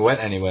went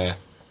anywhere,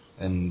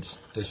 and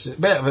there's a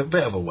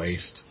bit of a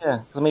waste.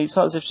 Yeah, I mean, it's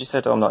not as if she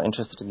said, "Oh, I'm not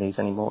interested in these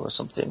anymore" or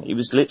something. It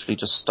was literally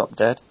just stopped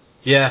dead.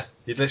 Yeah,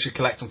 you'd literally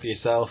collect them for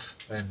yourself,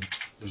 and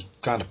it was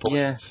kind of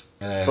pointless.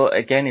 Yeah, but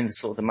again, in the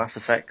sort of the Mass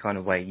Effect kind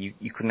of way,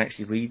 you couldn't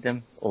actually read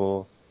them,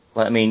 or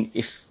like, I mean,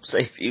 if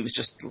it was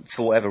just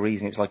for whatever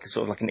reason, it was like a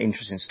sort of like an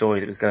interesting story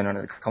that was going on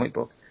in the comic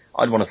book,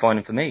 I'd want to find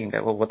them for me and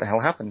go, well, what the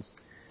hell happens?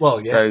 Well,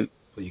 yeah. So,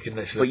 but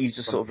you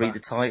just sort of read the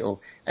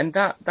title, and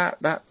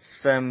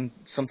that's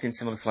something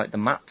similar for like the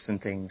maps and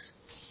things.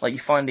 Like, you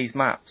find these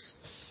maps,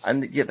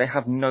 and yet they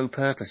have no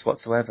purpose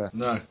whatsoever.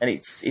 No. And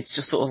it's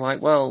just sort of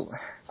like, well,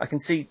 I can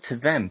see to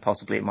them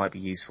possibly it might be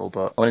useful,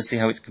 but I want to see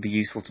how it could be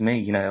useful to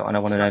me, and I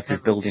want to know if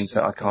there's buildings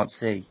that I can't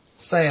see.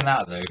 Saying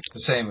that though, the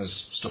same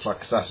as stuff like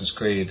Assassin's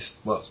Creed.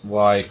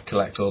 Why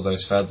collect all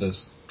those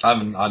feathers? I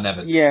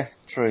never. Yeah,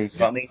 true.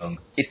 But I mean,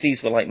 if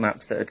these were like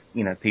maps that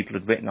people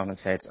had written on and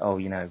said, oh,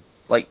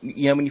 like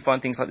when you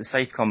find things like the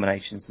safe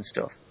combinations and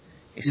stuff,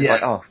 it's just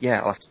like, oh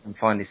yeah, I'll have to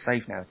find this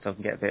safe now so I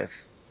can get a bit of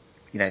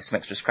some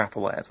extra scrap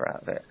or whatever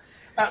out of it.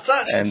 That's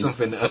actually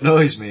something that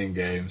annoys me in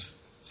games.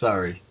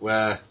 Sorry,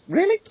 where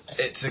really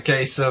it's a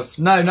case of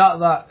no, not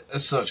that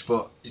as such,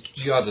 but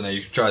I don't know.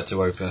 You've tried to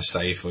open a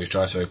safe or you've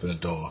tried to open a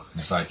door, and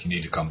it's like you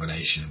need a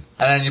combination,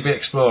 and then you'll be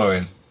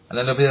exploring, and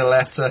then there'll be a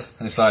letter,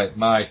 and it's like,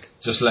 Mike,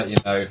 just let you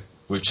know,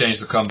 we've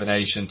changed the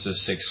combination to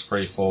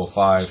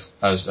 6345.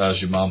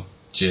 How's your mum,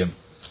 Jim?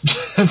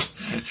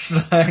 It's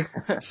like,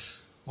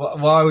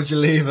 why would you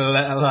leave a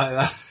letter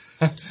like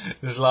that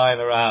just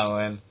lying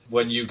around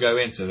when you go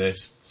into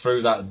this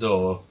through that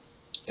door?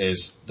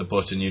 Is the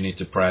button you need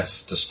to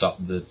press to stop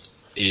the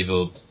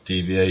evil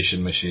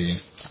deviation machine.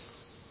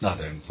 I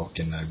don't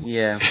fucking know.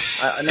 Yeah,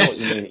 I know what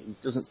you mean.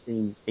 It doesn't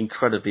seem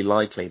incredibly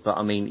likely, but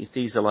I mean, if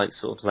these are like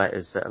sort of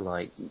letters that are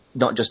like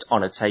not just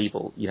on a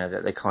table,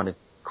 that they're kind of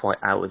quite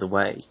out of the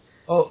way.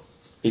 Oh,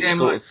 it's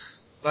sort of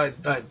like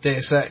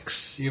Deus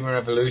Ex, Human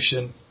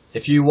Revolution.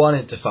 If you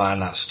wanted to find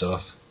that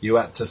stuff, you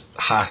had to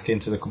hack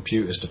into the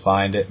computers to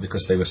find it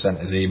because they were sent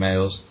as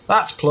emails.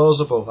 That's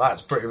plausible.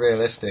 That's pretty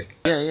realistic.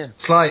 Yeah.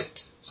 It's like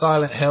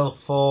Silent Hill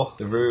 4,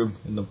 the room,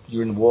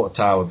 you're in the water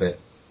tower bit,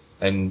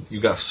 and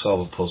you got to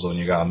solve a puzzle and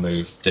you got to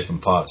move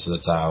different parts of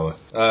the tower.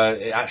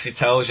 It actually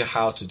tells you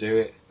how to do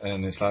it,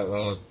 and it's like,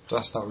 well,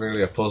 that's not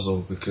really a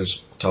puzzle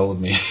because it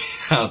told me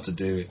how to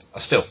do it. I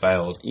still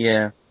failed.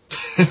 Yeah.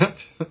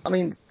 I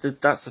mean,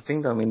 that's the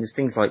thing though. I mean, there's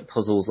things like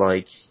puzzles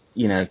like,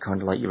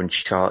 kind of like your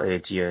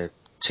Uncharted, your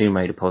Tomb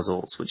Raider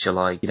puzzles, which are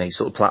like,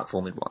 sort of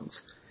platforming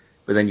ones.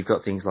 But then you've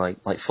got things like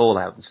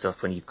Fallout and stuff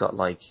when you've got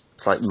like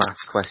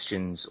maths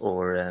questions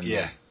or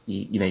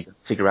you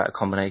figure out a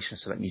combination of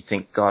something. You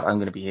think, God, I'm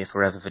going to be here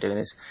forever for doing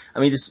this.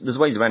 I mean, there's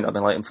ways around it. I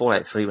mean, like in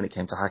Fallout 3, when it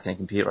came to hacking a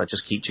computer, I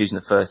just keep choosing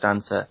the first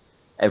answer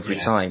every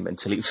time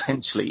until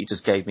eventually it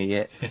just gave me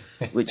it.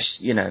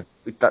 Which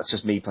that's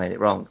just me playing it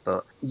wrong.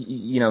 But I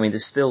mean,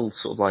 there's still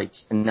sort of like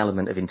an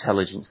element of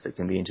intelligence that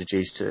can be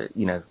introduced to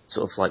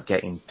sort of like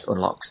getting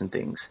unlocks and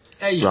things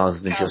rather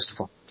than just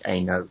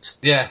a note.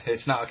 Yeah,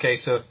 it's not a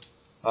case of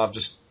I've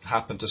just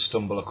happened to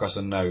stumble across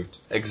a note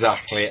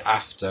exactly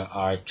after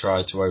I've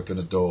tried to open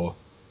a door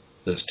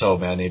that's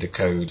told me I need a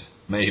code.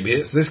 Maybe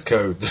it's this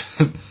code.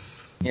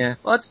 Yeah,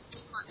 well,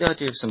 the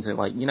idea of something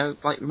like,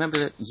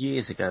 remember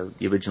years ago,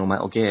 the original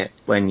Metal Gear,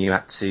 when you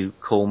had to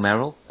call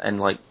Meryl,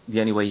 and like the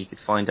only way you could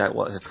find out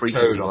what her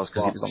frequency was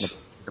because it was on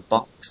the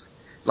box.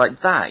 Like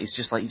that is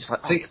just like,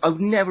 see, I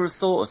would never have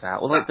thought of that.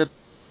 Or like the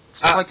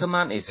Psycho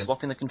Mantis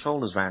swapping the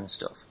controllers around and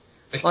stuff.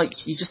 Like,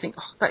 you just think,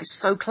 oh, that is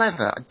so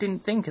clever. I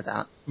didn't think of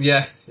that.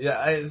 Yeah,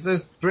 it's a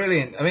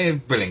brilliant,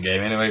 brilliant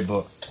game anyway,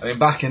 but,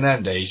 back in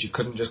them days, you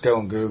couldn't just go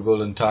on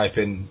Google and type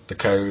in the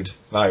code,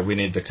 like, we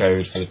need the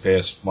code for the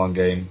PS1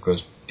 game,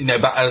 because,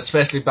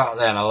 especially back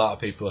then, a lot of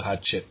people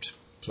had chipped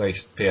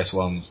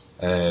PS1s,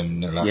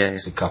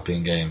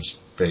 copying games,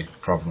 big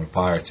problem with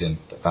pirating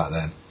back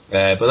then.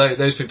 But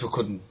those people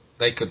couldn't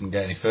they couldn't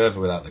get any further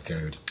without the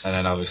code. And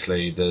then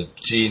obviously the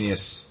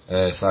Genius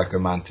Psycho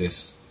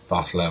Mantis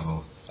boss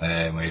level,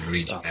 where you'd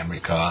read your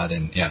memory card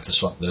and you had to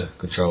swap the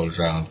controllers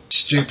around.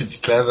 Stupidly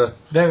clever.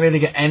 Don't really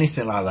get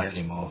anything like that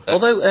anymore.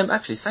 Although,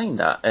 actually saying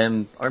that,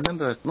 I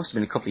remember it must have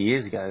been a couple of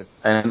years ago.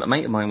 A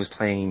mate of mine was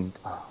playing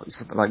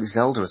something like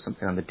Zelda or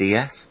something on the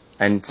DS.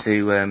 And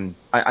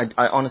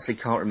I honestly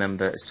can't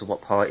remember as to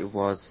what part it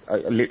was. I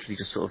literally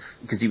just sort of,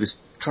 because he was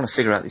trying to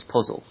figure out this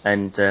puzzle,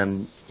 and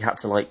he had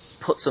to like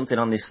put something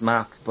on this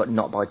map, but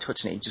not by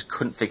touching it. He just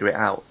couldn't figure it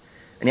out,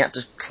 and he had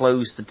to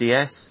close the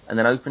DS and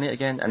then open it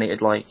again, and it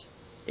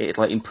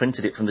had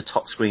imprinted it from the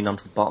top screen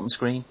onto the bottom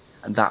screen,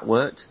 and that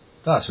worked.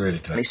 That's really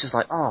cool. And it's just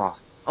like,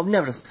 I've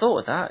never have thought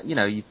of that. You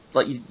know, you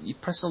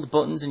press all the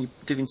buttons and you're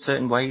doing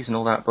certain ways and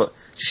all that, but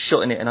just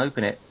shutting it and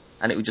open it,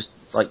 and it would just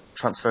like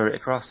transfer it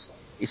across.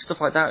 It's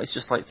stuff like that. It's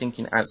just like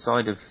thinking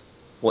outside of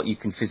what you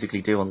can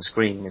physically do on the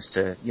screen as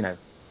to, you know,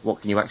 what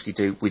can you actually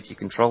do with your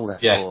controller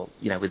or,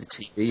 you know, with the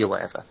TV or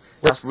whatever.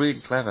 That's really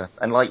clever.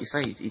 And like you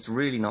say, it's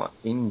really not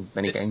in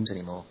many games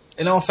anymore.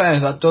 In all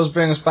fairness, that does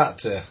bring us back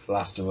to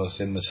Last of Us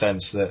in the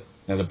sense that,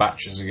 you know, the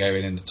batteries are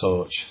going in the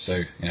torch,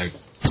 so, you know,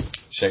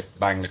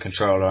 bang the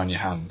controller on your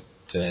hand.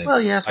 Well,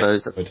 yeah, I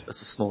suppose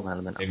that's a small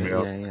element of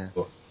it, yeah.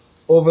 But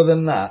other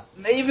than that,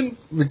 even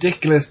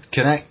ridiculous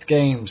Kinect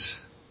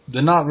games,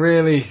 they're not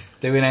really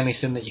doing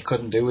anything that you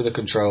couldn't do with a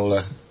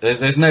controller.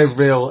 There's no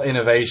real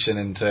innovation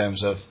in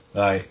terms of,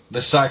 like,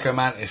 the Psycho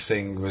Mantis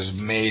thing was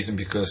amazing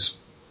because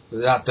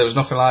there was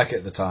nothing like it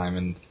at the time,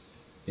 and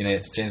you know, you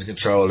had to change the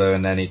controller,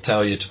 and then he'd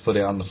tell you to put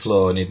it on the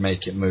floor, and he'd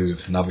make it move,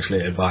 and obviously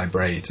it'd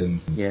vibrate,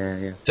 and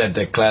said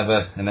they're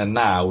clever. And then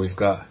now we've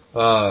got,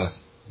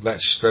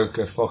 let's stroke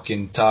a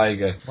fucking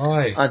tiger.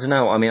 Why? I don't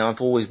know. I mean, I've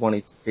always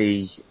wanted to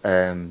be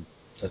a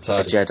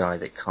Jedi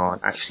that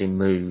can't actually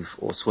move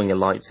or swing a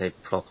lightsaber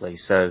properly.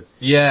 So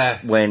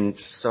when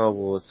Star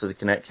Wars for the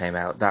Kinect came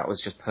out, that was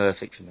just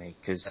perfect for me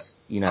because,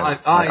 you know,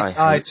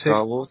 I hate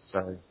Star Wars.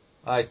 So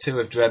I too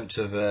have dreamt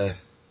of a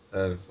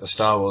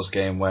Star Wars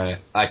game where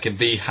I can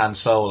be Han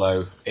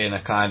Solo in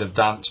a kind of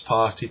dance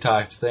party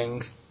type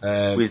thing.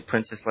 With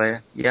Princess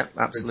Leia. Yep,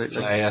 absolutely.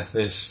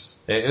 Princess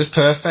Leia. It was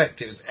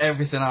perfect. It was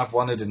everything I've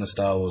wanted in a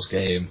Star Wars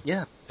game.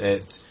 Yeah.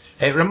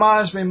 It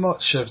reminds me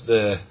much of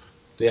the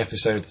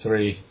Episode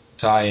 3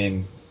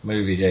 tie-in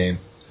movie game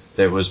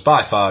that was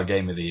by far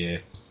Game of the Year.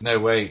 No,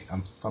 wait,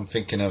 I'm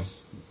thinking of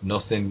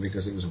nothing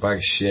because it was a bag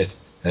of shit.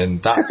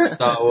 And that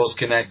Star Wars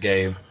Kinect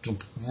game,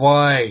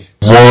 why?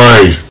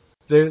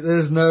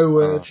 There's no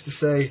words to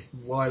say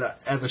why that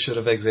ever should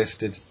have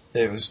existed.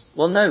 It was...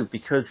 Well, no,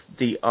 because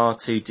the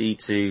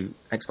R2-D2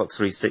 Xbox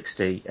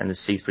 360 and the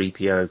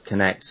C3PO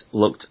Kinect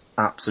looked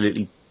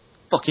absolutely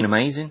fucking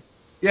amazing.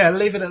 Yeah,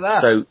 leave it at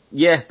that. So,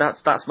 yeah,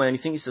 that's my only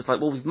thing. It's just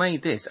like, well, we've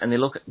made this, and they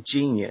look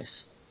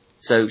genius.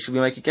 So, should we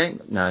make a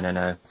game?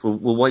 No.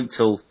 We'll wait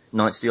till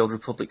Knights of the Old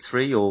Republic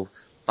 3 or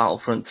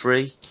Battlefront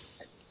 3.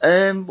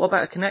 What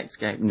about a Kinect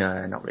game?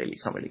 No, not really.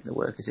 It's not really going to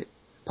work, is it?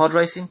 Pod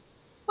racing?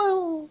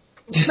 Well,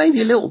 maybe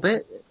a little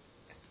bit.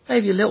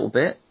 Maybe a little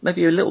bit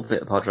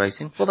of pod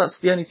racing. Well, that's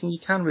the only thing you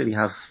can really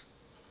have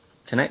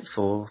Kinect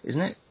for,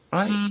 isn't it?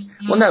 Right?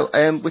 Well, no,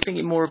 we're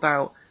thinking more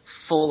about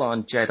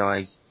full-on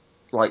Jedi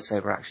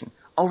lightsaber action.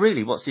 Oh,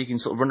 really? What, so you can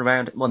sort of run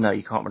around? Well, no,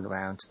 you can't run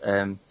around.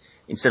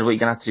 Instead, what you're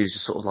going to have to do is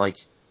just sort of like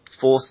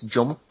force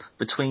jump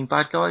between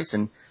bad guys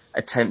and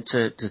attempt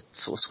to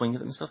sort of swing at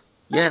them and stuff.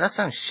 Yeah, that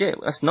sounds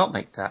shit. Let's not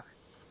make that.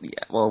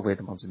 Yeah, well, we're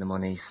the ones with the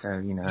money, so,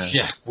 you know.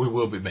 Yeah, we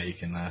will be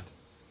making that.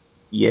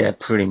 Yeah,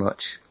 pretty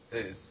much.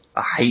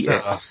 I hate it.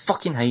 I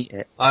fucking hate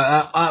it.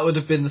 I would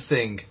have been the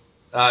thing.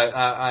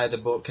 I'd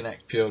have bought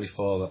Kinect purely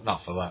for that.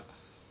 Not for that.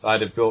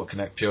 I'd have bought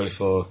Kinect purely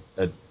for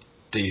a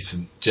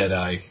decent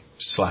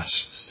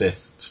Jedi/Sith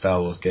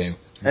Star Wars game.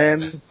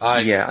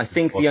 I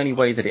think the only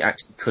way that it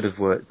actually could have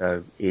worked,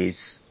 though,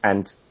 is,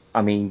 and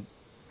I mean,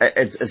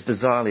 as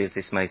bizarrely as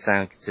this may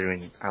sound,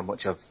 considering how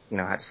much I've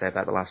had to say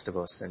about The Last of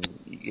Us and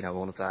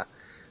all of that,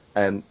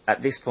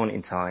 at this point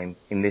in time,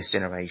 in this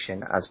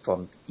generation, as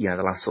from the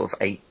last sort of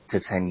 8 to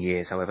 10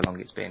 years, however long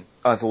it's been,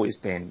 I've always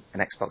been an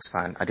Xbox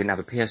fan. I didn't have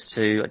a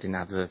PS2, I didn't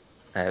have a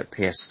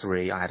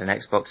PS3, I had an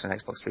Xbox and an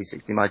Xbox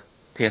 360. My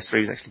PS3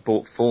 was actually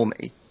bought for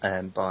me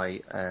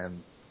by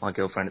my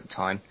girlfriend at the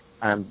time.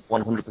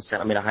 100%.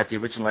 I mean, I had the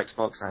original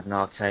Xbox, I had an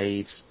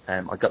arcade,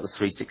 I got the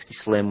 360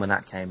 Slim when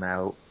that came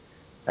out.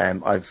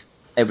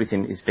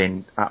 Everything has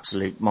been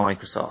absolute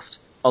Microsoft.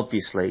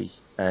 Obviously,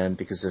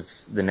 because of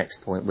the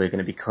next point we're going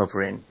to be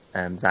covering,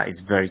 that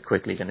is very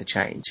quickly going to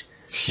change.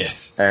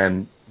 Yes.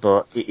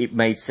 But it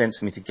made sense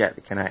for me to get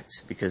the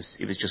Kinect because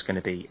it was just going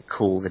to be a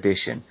cool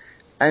addition.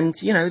 And,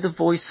 the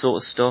voice sort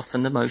of stuff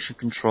and the motion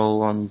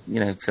control on,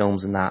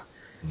 films and that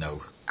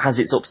has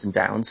its ups and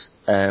downs.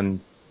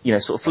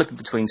 Sort of flipping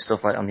between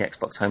stuff like on the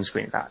Xbox home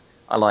screen, that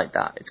I like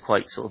that. It's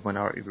quite sort of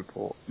Minority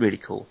Report, really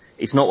cool.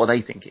 It's not what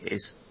they think it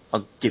is.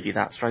 I'll give you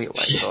that straight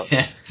away.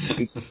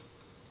 But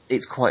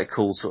it's quite a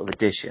cool sort of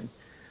addition.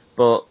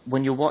 But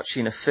when you're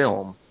watching a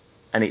film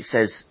and it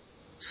says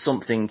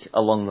something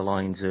along the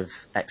lines of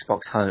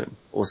Xbox Home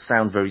or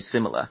sounds very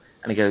similar,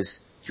 and it goes,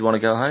 you want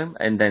to go home?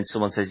 And then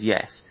someone says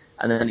yes,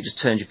 and then it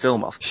just turns your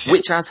film off,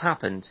 which has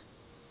happened,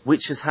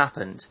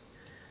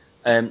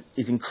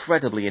 is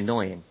incredibly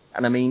annoying.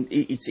 And I mean,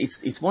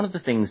 it's one of the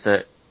things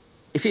that,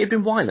 if it had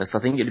been wireless,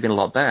 I think it would have been a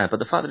lot better. But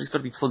the fact that it's got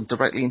to be plugged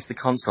directly into the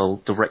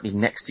console, directly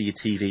next to your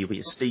TV where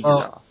your speakers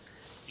are,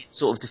 it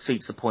sort of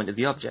defeats the point of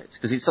the object.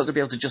 Because it's not going to be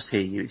able to just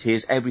hear you, it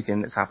hears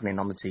everything that's happening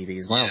on the TV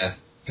as well. Yeah,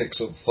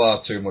 picks up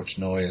far too much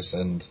noise,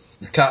 and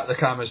the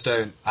cameras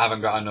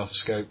haven't got enough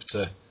scope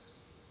to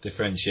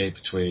differentiate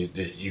between.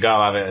 You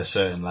gotta have it at a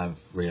certain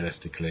length,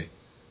 realistically.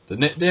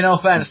 In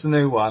all fairness, the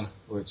new one,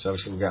 which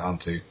obviously we'll get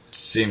onto,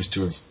 seems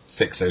to have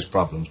fixed those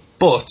problems.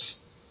 But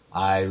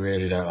I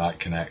really don't like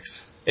Kinect.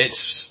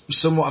 It's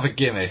somewhat of a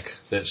gimmick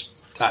that's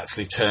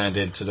actually turned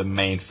into the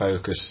main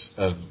focus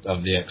of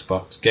the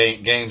Xbox.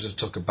 Games have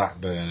took a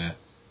back burner,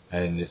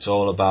 and it's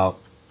all about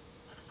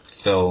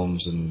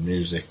films and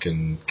music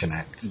and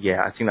Kinect.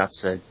 Yeah, I think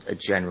that's a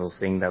general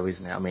thing, though,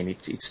 isn't it? I mean,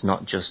 it's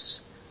not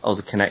just,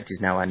 the Kinect is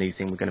now our new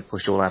thing, we're going to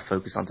push all our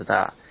focus onto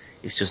that.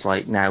 It's just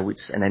like, now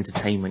it's an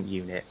entertainment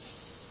unit.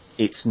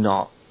 It's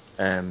not.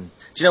 Do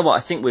you know what?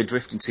 I think we're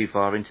drifting too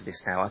far into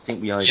this now. I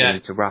think we either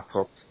need to wrap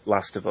up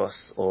Last of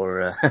Us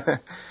or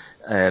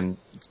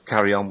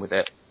carry on with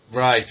it.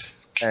 Right.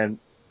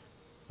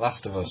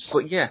 Last of Us.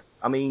 But yeah,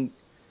 I mean,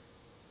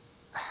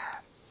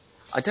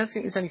 I don't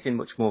think there's anything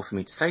much more for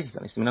me to say, to be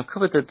honest. I mean, I've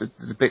covered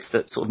the bits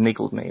that sort of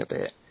niggled me a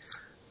bit.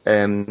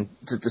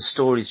 The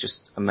story's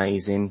just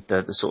amazing.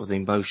 The sort of the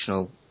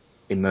emotional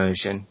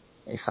immersion,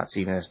 if that's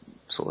even a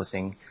sort of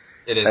thing.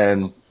 It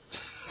is.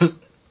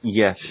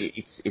 Yeah,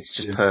 it's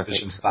just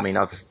perfect. I mean,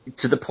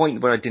 to the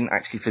point where I didn't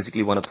actually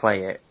physically want to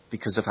play it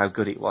because of how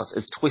good it was.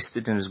 As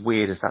twisted and as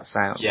weird as that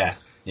sounds. Yeah.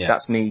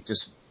 That's me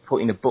just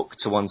putting a book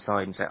to one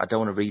side and saying, I don't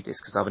want to read this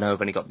because I know I've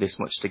only got this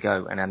much to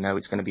go and I know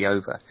it's going to be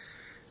over.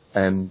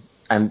 And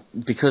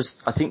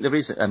because I think there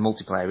is a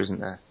multiplayer, isn't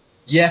there?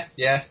 Yeah,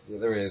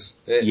 there is.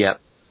 Yeah,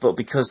 but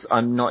because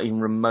I'm not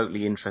even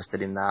remotely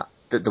interested in that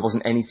there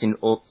wasn't anything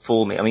up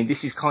for me. I mean,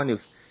 this is kind of,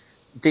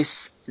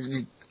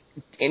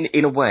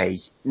 in a way,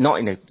 not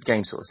in a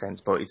game sort of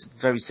sense, but it's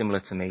very similar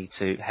to me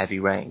to Heavy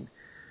Rain.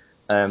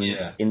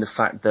 In the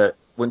fact that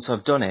once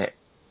I've done it,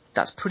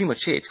 that's pretty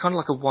much it. It's kind of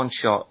like a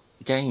one-shot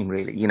game,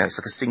 really. You know, it's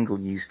like a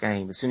single-use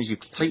game. As soon as you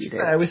completed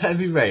it... With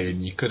Heavy Rain,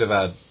 you could have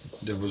had...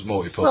 There was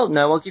multiple... Well,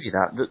 no, I'll give you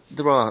that.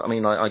 There are... I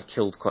mean, I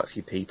killed quite a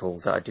few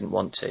people that I didn't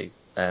want to.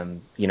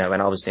 You know,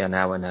 and obviously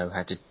now I know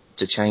how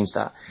to change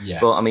that. Yeah.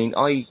 But, I mean,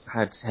 I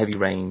had Heavy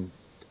Rain...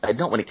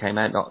 not when it came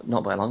out,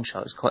 not by a long shot.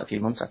 It was quite a few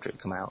months after it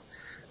came out.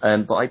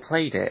 But I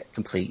played it,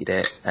 completed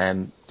it.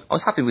 I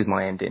was happy with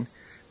my ending.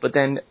 But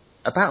then...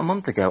 about a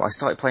month ago, I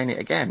started playing it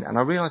again, and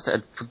I realised that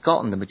I'd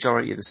forgotten the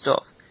majority of the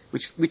stuff,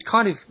 which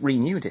kind of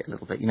renewed it a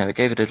little bit. You know, it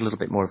gave it a little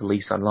bit more of a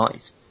lease on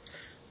life.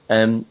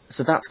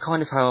 So that's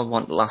kind of how I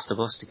want Last of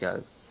Us to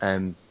go.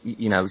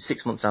 You know,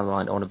 6 months down the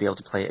line, I want to be able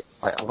to play it.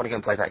 I want to go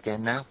and play that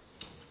again now,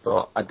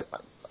 but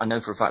I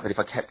know for a fact that if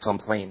I kept on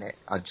playing it,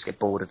 I'd just get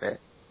bored of it,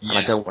 and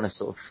I don't want to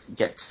sort of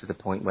get to the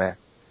point where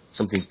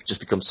something's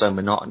just become so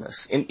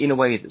monotonous. In a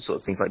way that sort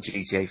of things like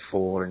GTA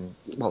 4 and,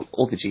 well,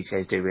 all the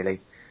GTAs do really.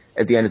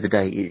 At the end of the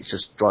day, it's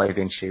just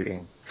driving,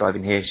 shooting,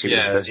 driving here, shooting.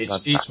 Yeah,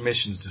 each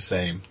mission's the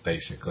same,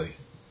 basically.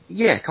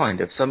 Yeah, kind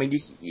of. So I mean,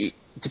 you,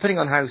 depending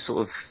on how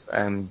sort of,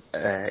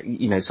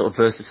 you know, sort of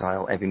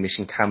versatile every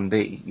mission can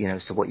be, you know,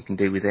 as to what you can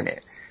do within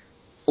it.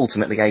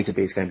 Ultimately, A to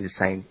B is going to be the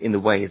same in the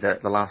way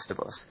that The Last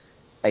of Us,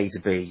 A to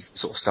B,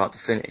 sort of start to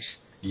finish.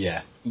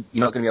 Yeah.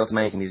 You're not going to be able to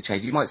make any of the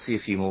changes. You might see a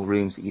few more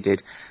rooms that you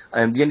did.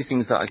 The only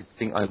things that I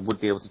think I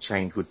would be able to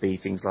change would be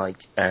things like.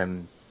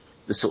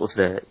 The sort of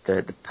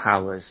the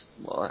powers.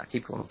 Well, I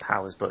keep calling them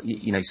powers, but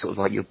you know, sort of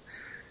like you're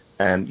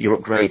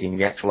upgrading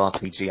the actual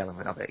RPG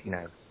element of it. You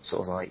know,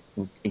 sort of like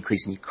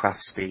increasing your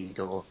craft speed,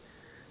 or.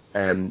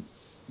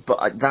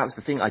 But that was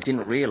the thing I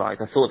didn't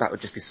realise. I thought that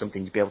would just be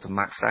something you'd be able to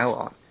max out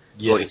on.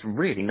 Yeah. But it's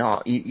really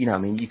not. You know, I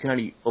mean, you can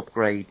only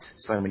upgrade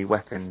so many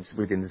weapons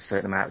within a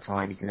certain amount of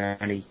time. You can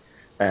only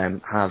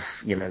have,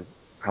 you know,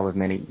 however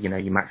many, you know,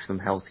 your maximum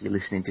health, your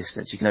listening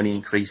distance. You can only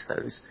increase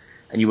those,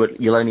 and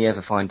you'll only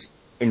ever find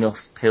enough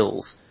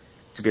pills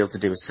to be able to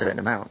do a certain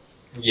amount.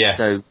 Yeah.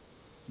 So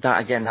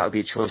that would be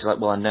a choice. Like,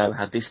 well, I know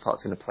how this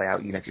part's going to play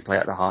out. You know, if you play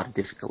out the harder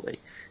difficulty,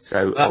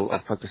 so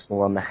I'll focus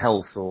more on the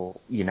health, or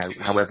you know,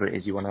 however it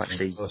is you want to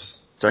actually.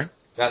 Sorry.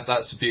 That's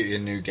the beauty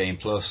of New Game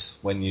Plus.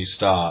 When you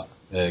start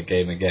a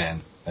game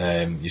again,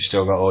 you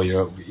still got all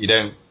your. You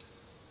don't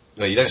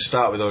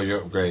start with all your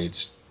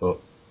upgrades,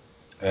 but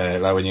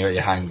like when you're at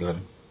your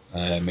handgun,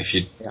 if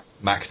you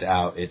maxed it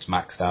out, it's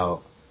maxed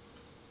out.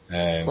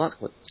 Well, that's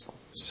good.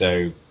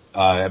 So,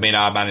 I mean,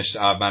 I've managed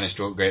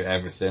to upgrade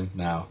everything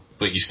now,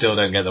 but you still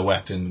don't get the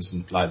weapons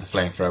and like the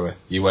flamethrower.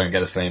 You won't get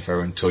the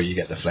flamethrower until you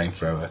get the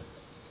flamethrower.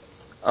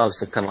 Oh,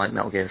 so kind of like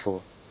Metal Gear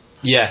 4.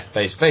 Yeah,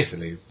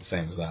 basically it's the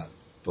same as that.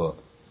 But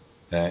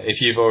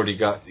if you've already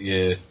got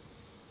your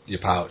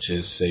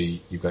pouches, so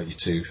you've got your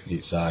two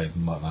each side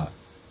and whatnot,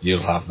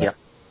 you'll have that.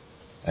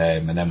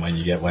 And then when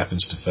you get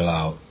weapons to fill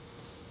out,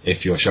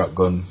 if your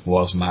shotgun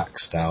was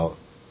maxed out,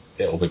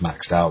 it'll be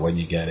maxed out when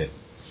you get it.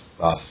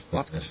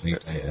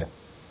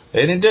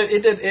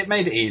 It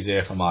made it easier,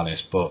 if I'm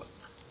honest. But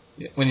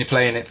when you're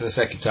playing it for the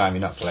second time,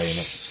 you're not playing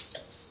it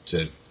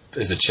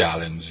as a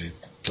challenge. You're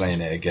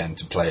playing it again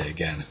to play it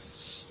again.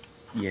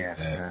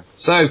 Yeah.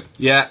 So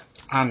yeah,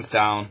 hands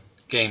down,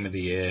 game of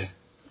the year.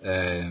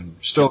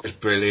 Story's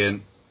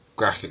brilliant.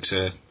 Graphics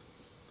are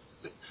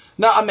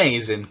not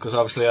amazing because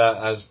obviously,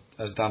 as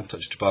Dan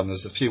touched upon,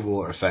 there's a few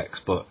water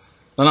effects, but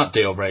they're not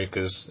deal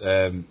breakers.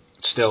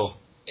 Still,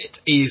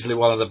 it's easily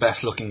one of the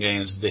best looking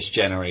games of this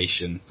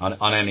generation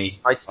on any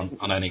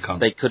console.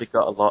 They could have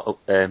got a lot.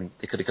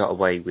 They could have got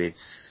away with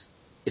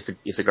if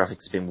the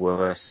graphics had been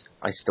worse.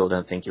 I still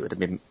don't think it would have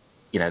been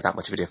that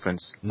much of a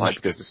difference. Like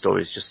because the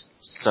story is just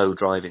so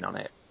driving on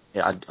it.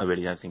 Yeah, I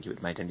really don't think it would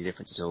have made any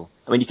difference at all.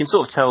 I mean, you can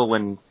sort of tell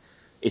when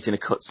it's in a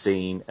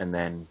cutscene, and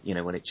then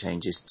when it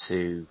changes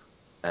to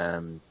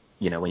when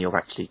you're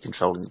actually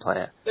controlling the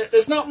player.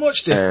 There's not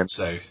much difference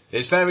though.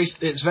 It's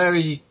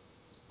very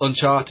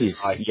Uncharted.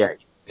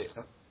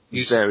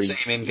 It's very the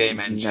same in-game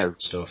engine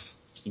stuff.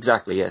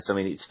 Exactly. Yes. I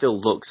mean, it still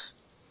looks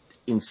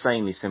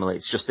insanely similar.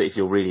 It's just that if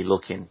you're really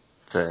looking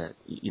for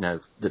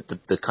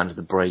the kind of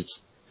the break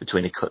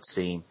between a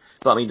cutscene,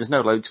 but I mean, there's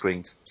no load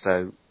screens,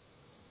 so.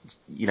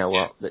 You know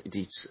what?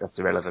 That's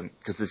irrelevant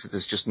because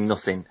there's just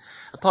nothing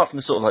apart from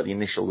the sort of like the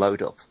initial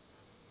load up.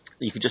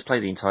 You could just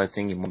play the entire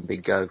thing in one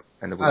big go,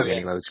 and there wouldn't be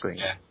any load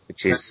screens,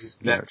 which is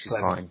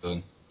fine.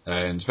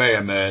 And it's very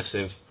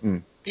immersive.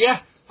 Mm. Yeah,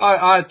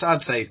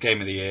 I'd say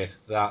game of the year,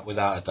 that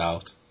without a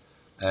doubt.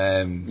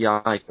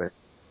 Yeah, I agree.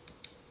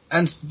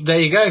 And there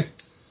you go.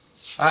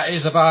 That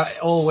is about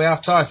all we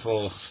have time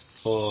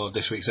for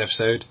this week's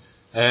episode.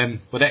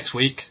 But next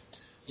week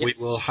we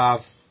will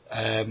have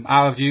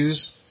our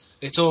views.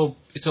 It's all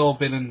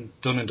been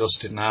done and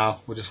dusted now.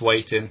 We're just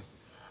waiting.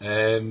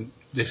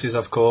 This is,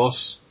 of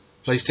course,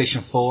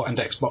 PlayStation 4 and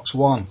Xbox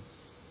One.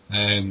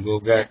 We'll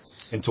get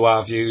into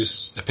our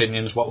views,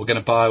 opinions, what we're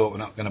going to buy, what we're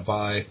not going to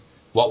buy,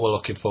 what we're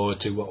looking forward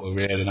to, what we're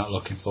really not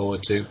looking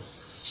forward to,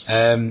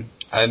 and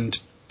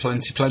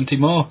plenty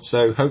more.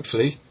 So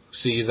hopefully,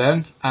 see you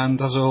then. And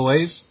as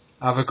always,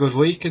 have a good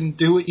week and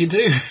do what you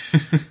do.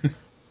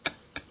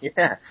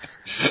 Yeah.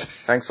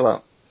 Thanks a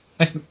lot.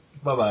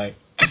 Bye-bye.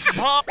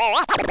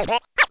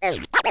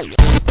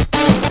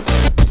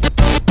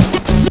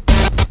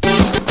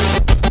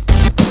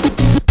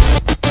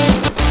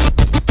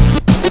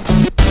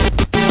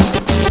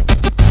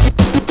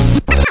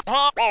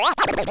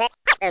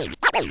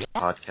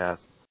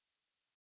 Podcast.